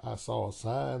 I saw a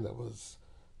sign that was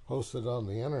posted on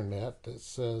the internet that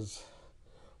says,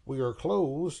 "We are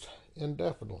closed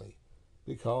indefinitely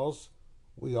because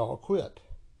we all quit."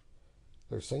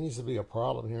 There seems to be a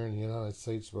problem here in the United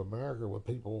States of America with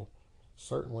people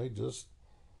certainly just,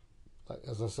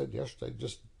 as I said yesterday,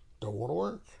 just don't want to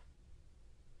work.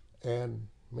 And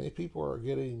many people are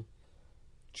getting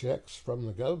checks from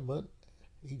the government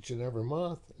each and every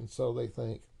month, and so they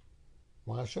think,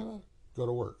 why should I go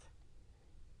to work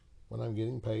when I'm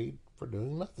getting paid for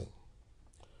doing nothing?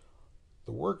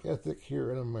 The work ethic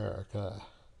here in America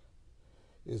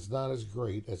is not as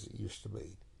great as it used to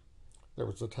be. There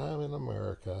was a time in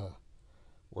America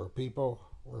where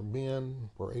men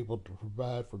were able to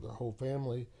provide for their whole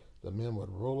family. The men would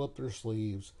roll up their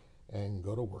sleeves and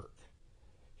go to work.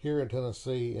 Here in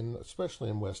Tennessee, and especially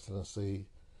in West Tennessee,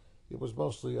 it was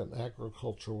mostly an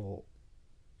agricultural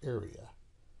area.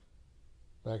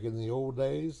 Back in the old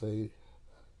days,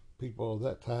 people of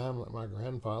that time, like my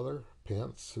grandfather,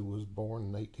 Pence, who was born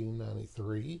in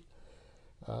 1893,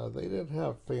 they didn't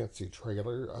have fancy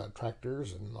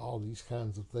tractors and all these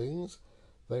kinds of things.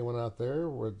 They went out there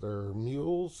with their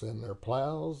mules and their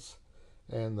plows,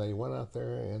 and they went out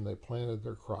there and they planted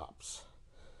their crops.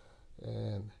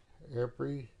 And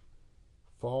every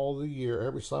fall of the year,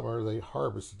 every summer, they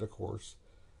harvested, of course,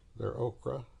 their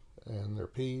okra and their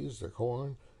peas, their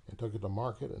corn, and took it to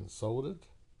market and sold it.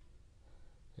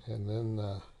 And then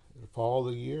the fall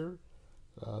of the year,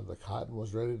 the cotton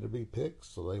was ready to be picked,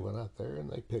 so they went out there and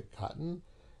they picked cotton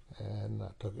and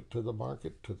took it to the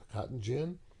market, to the cotton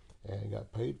gin, and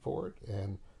got paid for it.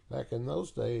 And back in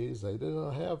those days, they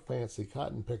didn't have fancy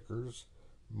cotton pickers,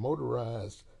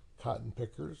 motorized cotton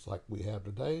pickers like we have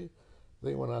today.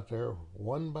 They went out there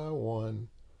one by one,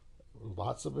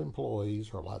 lots of employees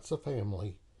or lots of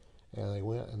family, and they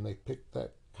went and they picked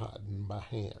that cotton by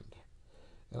hand.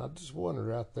 And I just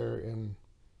wondered out there in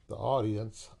the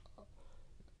audience,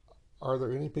 are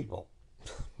there any people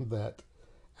that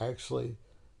actually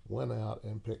went out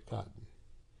and picked cotton?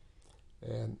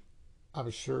 And I'm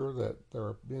sure that there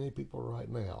are many people right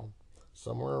now,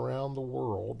 somewhere around the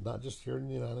world, not just here in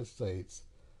the United States,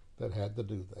 that had to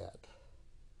do that.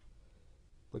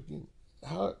 But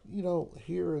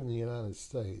here in the United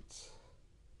States,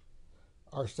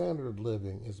 our standard of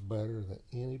living is better than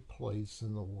any place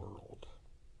in the world.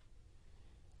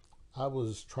 I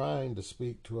was trying to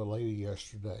speak to a lady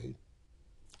yesterday.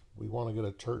 We want to get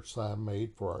a church sign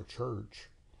made for our church.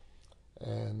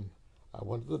 And I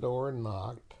went to the door and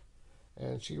knocked.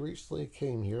 And she recently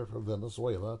came here from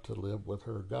Venezuela to live with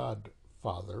her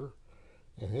godfather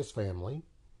and his family.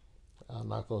 I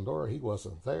knocked on the door. He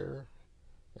wasn't there.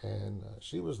 And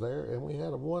she was there. And we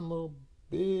had little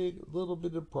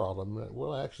bit of problem.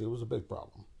 Well, actually, it was a big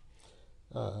problem.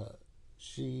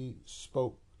 She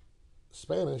spoke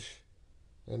Spanish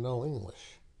and no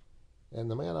English.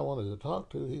 And the man I wanted to talk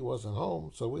to, he wasn't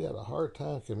home, so we had a hard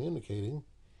time communicating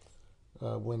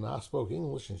when I spoke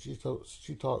English and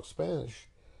she talked Spanish.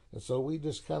 And so we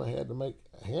just kind of had to make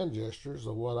hand gestures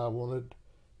of what I wanted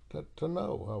to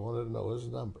know. I wanted to know his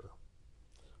number.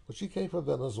 But she came from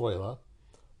Venezuela,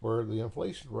 where the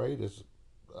inflation rate is,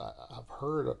 I've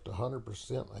heard, up to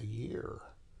 100% a year.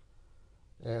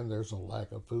 And there's a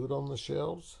lack of food on the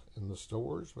shelves in the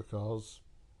stores because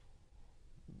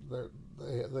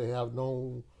they have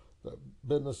no, the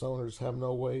business owners have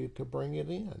no way to bring it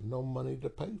in, no money to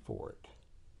pay for it.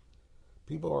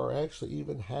 People are actually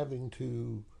even having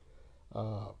to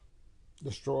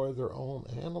destroy their own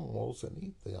animals and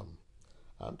eat them.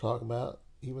 I'm talking about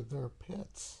even their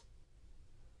pets.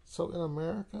 So in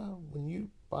America, when you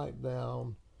bite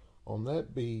down on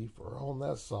that beef or on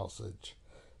that sausage,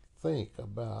 think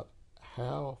about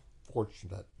how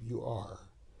fortunate you are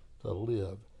to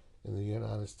live in the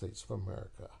United States of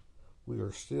America. We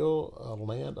are still a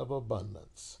land of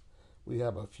abundance. We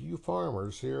have a few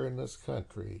farmers here in this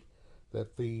country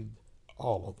that feed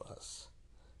all of us.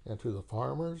 And to the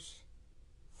farmers,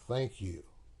 thank you.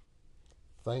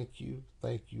 Thank you,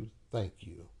 thank you, thank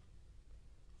you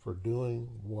for doing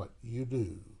what you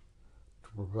do to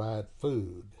provide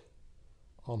food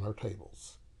on our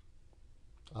tables.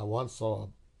 I once saw a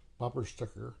bumper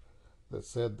sticker that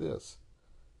said this: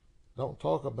 don't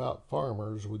talk about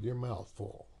farmers with your mouth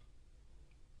full.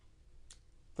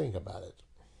 Think about it.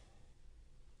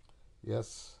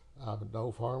 Yes, I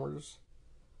know farmers.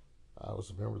 I was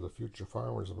a member of the Future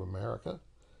Farmers of America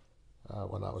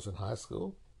when I was in high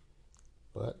school,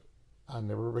 but I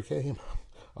never became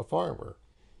a farmer.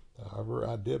 However,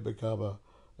 I did become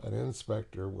an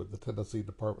inspector with the Tennessee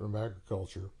Department of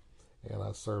Agriculture, and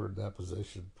I served in that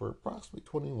position for approximately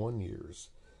 21 years,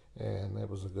 and that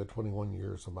was a good 21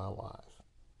 years of my life.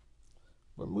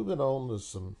 But moving on to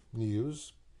some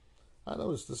news, I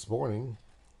noticed this morning,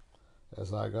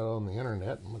 as I got on the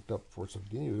internet and looked up for some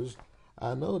news,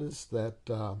 I noticed that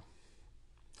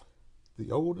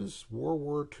the oldest World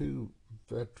War II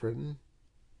veteran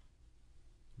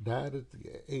died at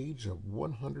the age of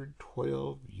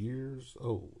 112 years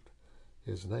old.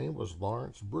 His name was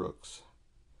Lawrence Brooks.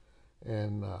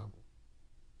 And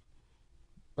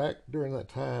back during that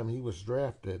time, he was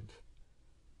drafted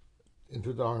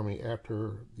into the Army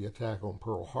after the attack on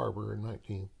Pearl Harbor in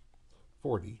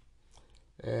 1940.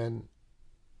 And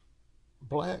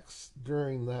blacks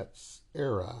during that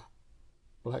era,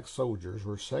 black soldiers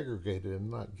were segregated and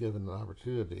not given an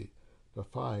opportunity to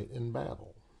fight in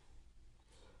battle.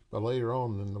 But later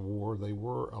on in the war, they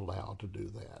were allowed to do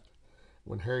that.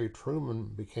 When Harry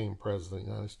Truman became president of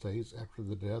the United States after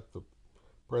the death of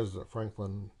President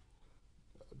Franklin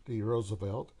D.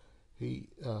 Roosevelt, he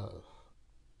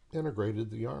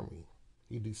integrated the Army.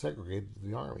 He desegregated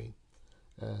the Army,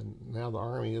 and now the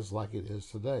Army is like it is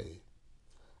today.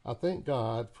 I thank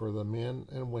God for the men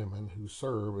and women who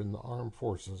serve in the armed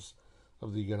forces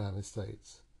of the United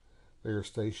States. They are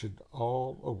stationed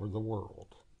all over the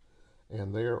world,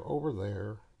 and they are over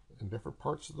there in different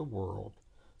parts of the world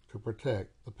to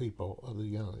protect the people of the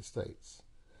United States.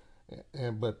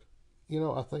 But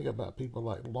I think about people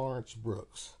like Lawrence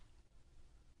Brooks,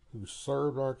 who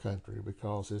served our country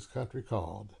because his country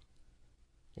called,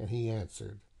 and he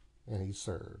answered, and he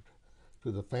served.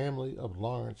 To the family of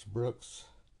Lawrence Brooks,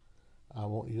 I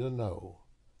want you to know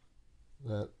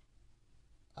that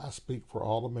I speak for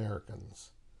all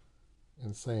Americans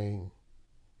in saying,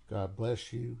 God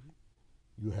bless you.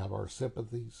 You have our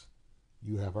sympathies.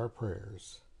 You have our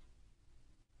prayers.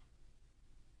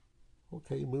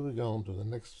 Okay, moving on to the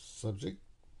next subject.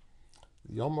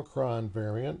 The Omicron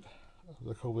variant of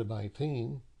the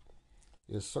COVID-19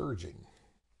 is surging.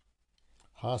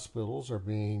 Hospitals are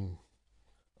being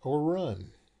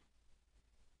overrun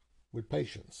with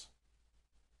patients.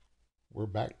 We're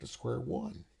back to square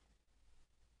one.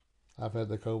 I've had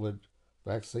the COVID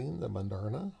vaccine, the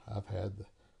Moderna. I've had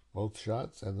both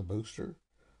shots and the booster,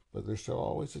 but there's still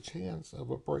always a chance of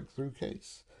a breakthrough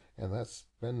case, and that's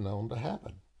been known to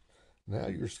happen. Now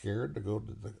you're scared to go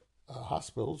to the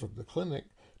hospitals or the clinic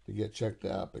to get checked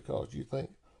out because you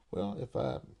think, well, if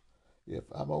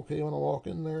I'm okay when I walk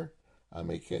in there, I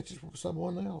may catch it from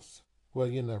someone else. Well,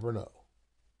 you never know.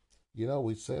 You know,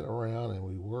 we sit around and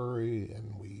we worry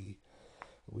and we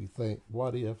think,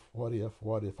 what if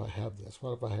I have this?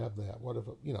 What if I have that? What if,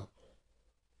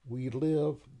 we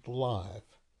live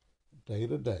life day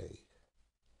to day.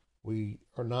 We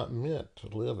are not meant to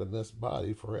live in this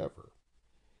body forever.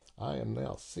 I am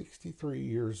now 63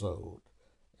 years old,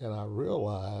 and I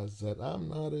realize that I'm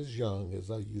not as young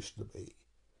as I used to be.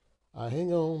 I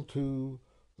hang on to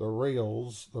the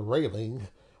railing,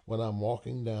 when I'm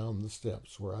walking down the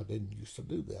steps where I didn't used to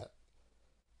do that.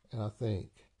 And I think,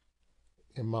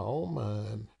 in my own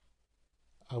mind,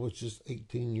 I was just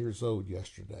 18 years old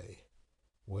yesterday.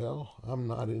 Well, I'm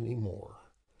not anymore.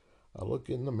 I look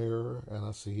in the mirror and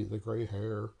I see the gray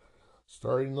hair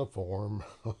starting to form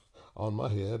on my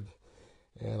head.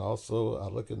 And also, I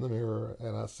look in the mirror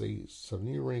and I see some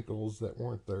new wrinkles that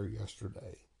weren't there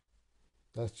yesterday.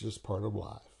 That's just part of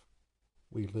life.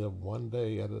 We live one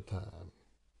day at a time.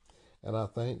 And I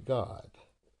thank God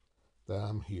that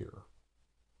I'm here.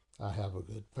 I have a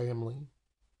good family.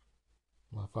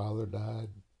 My father died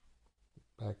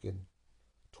back in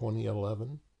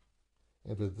 2011.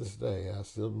 And to this day, I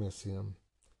still miss him.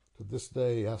 To this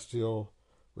day, I still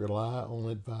rely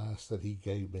on advice that he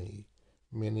gave me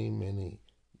many, many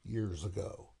years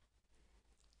ago.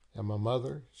 And my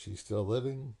mother, she's still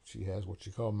living. She has what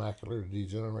you call macular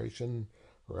degeneration.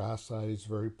 Her eyesight is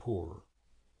very poor.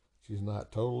 She's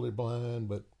not totally blind,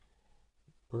 but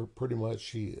pretty much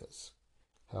she is.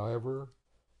 However,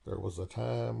 there was a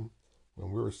time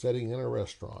when we were sitting in a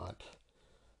restaurant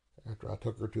after I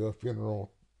took her to a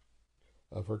funeral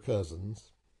of her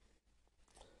cousins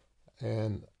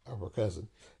and of her cousin.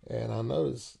 And I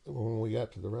noticed when we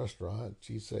got to the restaurant,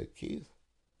 she said, "Keith,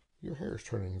 your hair's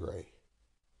turning gray."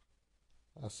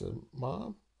 I said,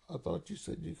 "Mom, I thought you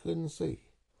said you couldn't see."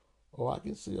 "Oh, I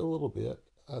can see a little bit."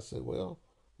 I said, "Well,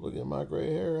 look at my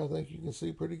gray hair. I think you can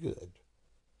see pretty good.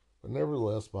 But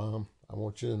nevertheless, Mom, I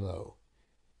want you to know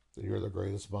that you're the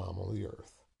greatest mom on the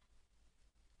earth."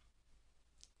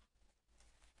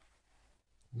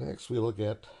 Next, we look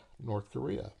at North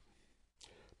Korea.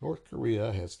 North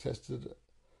Korea has tested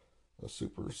a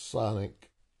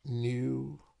supersonic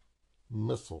new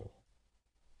missile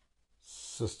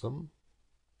system,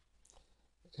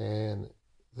 and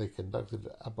they conducted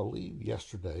it, I believe,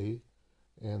 yesterday,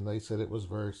 and they said it was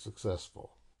very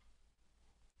successful.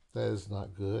 That is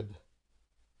not good.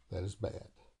 That is bad.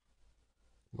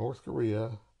 North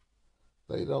Korea,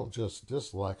 they don't just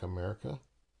dislike America,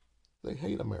 they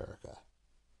hate America.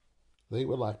 They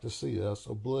would like to see us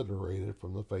obliterated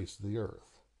from the face of the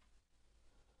earth.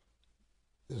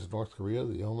 Is North Korea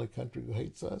the only country that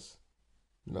hates us?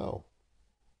 No.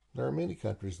 There are many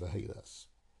countries that hate us.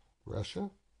 Russia,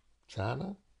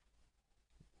 China,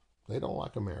 they don't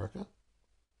like America.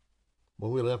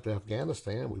 When we left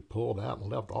Afghanistan, we pulled out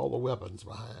and left all the weapons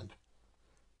behind.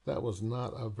 That was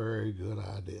not a very good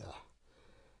idea.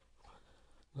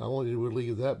 Not only did we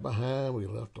leave that behind, we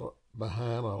left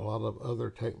behind a lot of other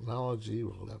technology.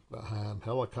 We left behind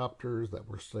helicopters that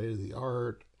were state of the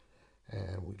art,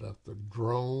 and we left the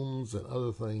drones and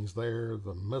other things there,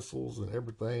 the missiles and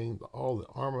everything, all the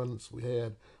armaments we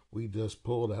had. We just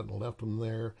pulled out and left them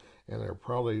there,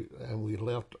 and we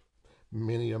left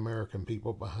many American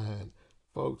people behind.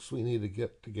 Folks, we need to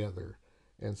get together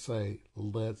and say,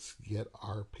 let's get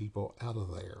our people out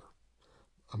of there.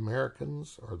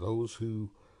 Americans are those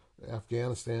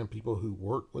Afghanistan people who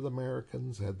work with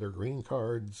Americans, had their green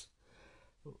cards.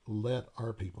 Let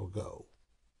our people go.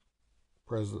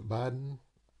 President Biden,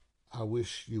 I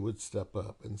wish you would step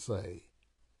up and say,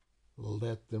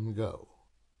 let them go.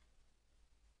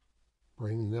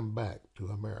 Bring them back to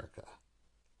America.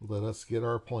 Let us get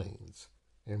our planes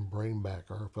and bring back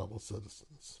our fellow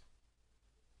citizens.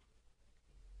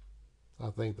 I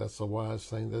think that's the wise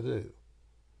thing to do.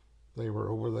 They were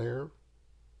over there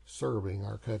serving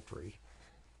our country,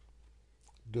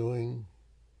 doing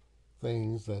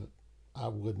things that I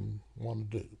wouldn't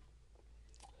want to do.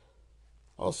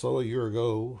 Also, a year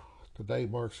ago, today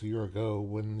marks a year ago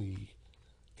when the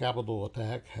Capitol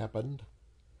attack happened,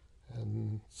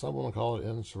 and someone will call it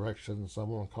insurrection,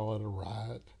 someone will call it a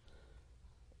riot.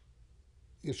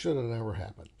 It should have never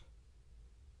happened.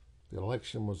 The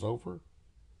election was over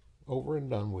and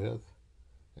done with,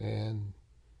 and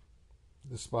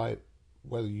despite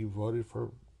whether you voted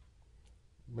for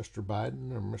Mr.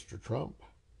 Biden or Mr. Trump,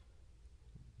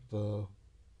 the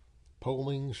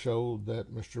polling showed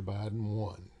that Mr. Biden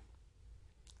won.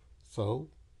 So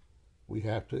we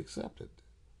have to accept it.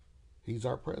 He's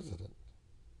our president.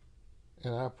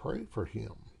 And I pray for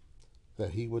him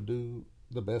that he would do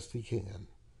the best he can.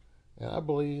 And I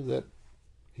believe that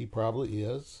he probably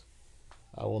is.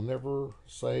 I will never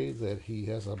say that he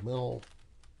has a mental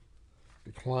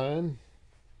decline,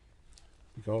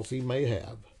 because he may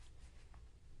have.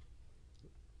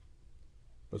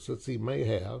 But since he may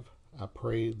have, I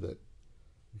pray that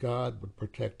God would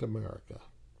protect America.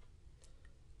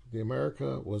 The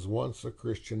America was once a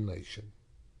Christian nation.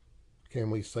 Can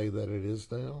we say that it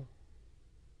is now?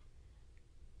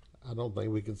 I don't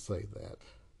think we can say that.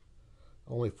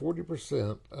 Only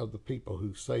 40% of the people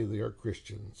who say they are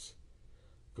Christians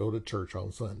go to church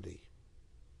on Sunday.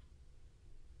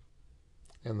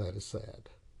 And that is sad.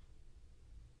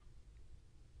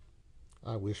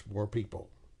 I wish more people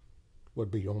would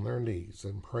be on their knees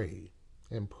and pray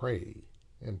and pray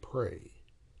and pray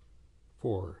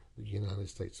for the United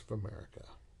States of America.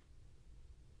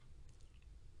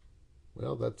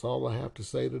 Well, that's all I have to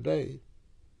say today.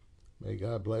 May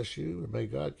God bless you and may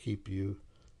God keep you.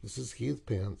 This is Keith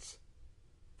Pence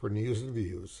for News and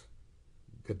Views.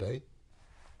 Good day.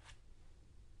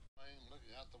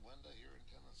 Looking out the window here in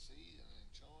Tennessee and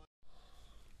enjoying.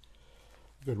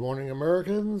 Good morning,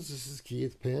 Americans. This is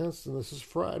Keith Pence, and this is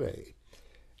Friday.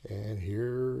 And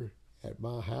here at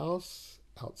my house,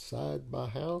 outside my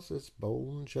house, it's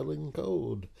bone-chilling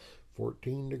cold,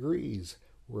 14 degrees.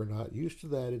 We're not used to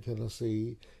that in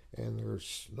Tennessee, and there's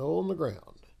snow on the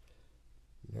ground.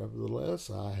 Nevertheless,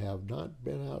 I have not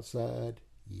been outside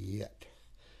yet.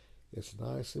 It's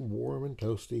nice and warm and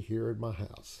toasty here in my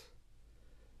house.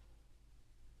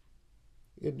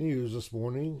 In news this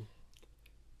morning,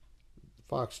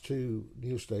 Fox 2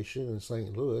 news station in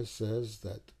St. Louis says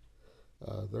that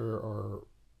there are,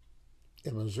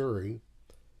 in Missouri,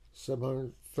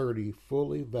 730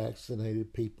 fully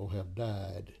vaccinated people have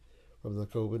died from the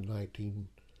COVID-19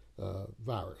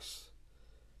 virus.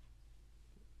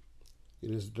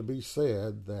 It is to be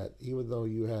said that even though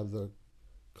you have the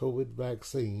COVID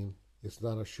vaccine, it's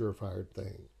not a surefire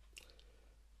thing.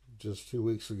 Just 2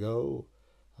 weeks ago,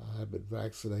 I've been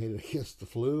vaccinated against the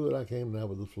flu, and I came down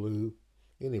with the flu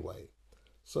anyway.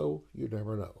 So you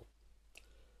never know.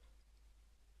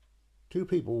 2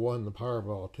 people won the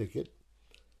Powerball ticket.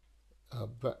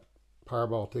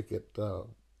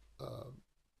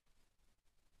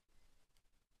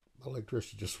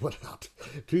 Electricity just went out.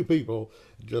 2 people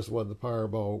just won the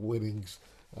Powerball winnings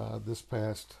this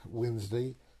past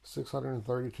Wednesday.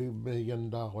 $632 million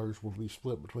will be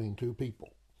split between 2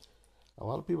 people. A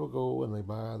lot of people go and they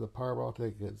buy the Powerball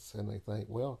tickets and they think,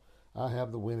 well, I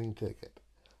have the winning ticket.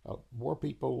 More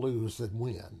people lose than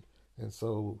win. And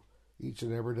so each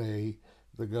and every day,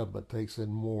 the government takes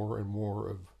in more and more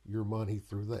of your money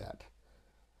through that.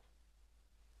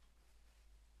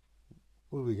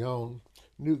 Moving on,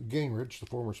 Newt Gingrich, the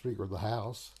former Speaker of the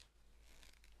House,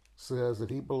 says that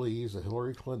he believes that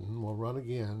Hillary Clinton will run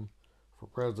again for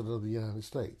President of the United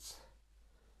States.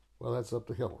 Well, that's up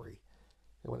to Hillary.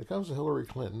 And when it comes to Hillary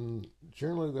Clinton,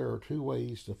 generally there are 2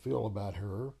 ways to feel about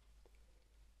her.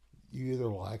 You either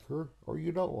like her or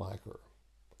you don't like her.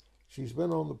 She's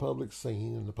been on the public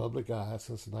scene and the public eye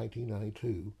since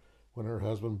 1992, when her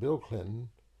husband Bill Clinton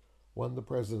won the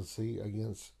presidency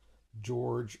against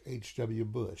George H.W.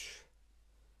 Bush.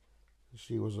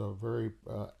 She was a very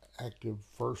active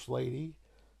First Lady,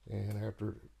 and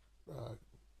after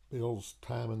Bill's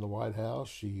time in the White House,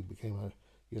 she became a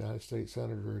United States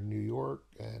Senator in New York,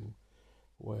 and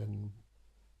when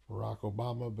Barack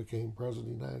Obama became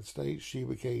President of the United States, she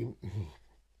became,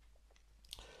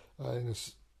 in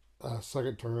his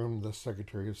second term, the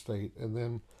Secretary of State, and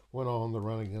then went on to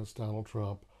run against Donald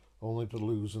Trump, only to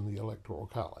lose in the Electoral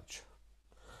College.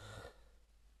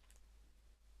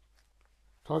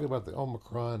 Talking about the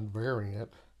Omicron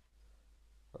variant,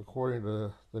 according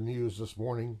to the news this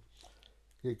morning,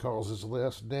 it causes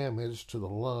less damage to the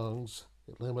lungs.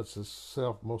 It limits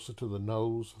itself mostly to the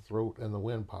nose, throat, and the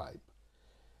windpipe.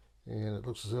 And it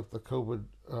looks as if the COVID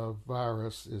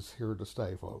virus is here to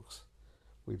stay, folks.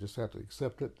 We just have to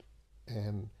accept it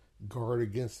and guard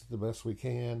against it the best we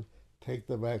can. Take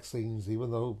the vaccines,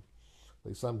 even though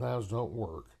they sometimes don't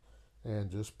work, and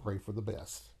just pray for the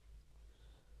best.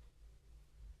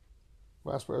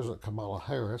 Vice President Kamala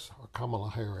Harris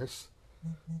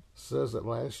says that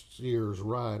last year's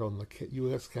riot on the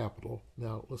U.S. Capitol,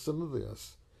 now listen to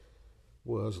this,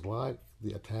 was like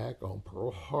the attack on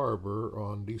Pearl Harbor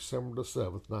on December the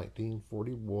 7th,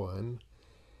 1941,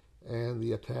 and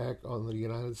the attack on the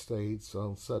United States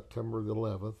on September the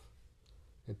 11th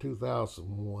in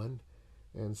 2001,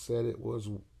 and said it was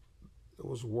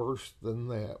worse than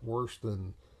that, worse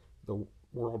than the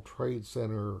World Trade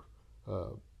Center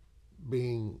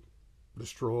being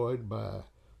destroyed by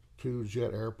two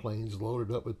jet airplanes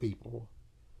loaded up with people,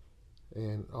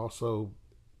 and also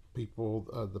people,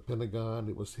 the Pentagon,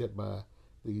 it was hit by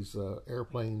these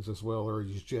airplanes as well, or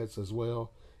these jets as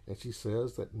well. And she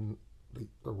says that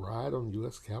the ride on the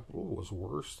U.S. Capitol was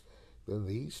worse than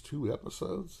these two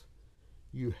episodes?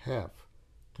 You have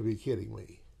to be kidding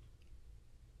me.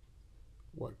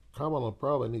 What Kamala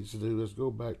probably needs to do is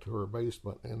go back to her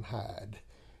basement and hide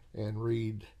and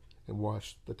read and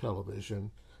watch the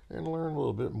television and learn a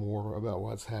little bit more about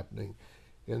what's happening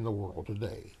in the world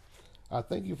today. I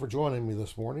thank you for joining me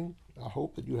this morning. I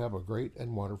hope that you have a great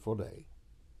and wonderful day.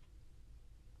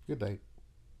 Good day.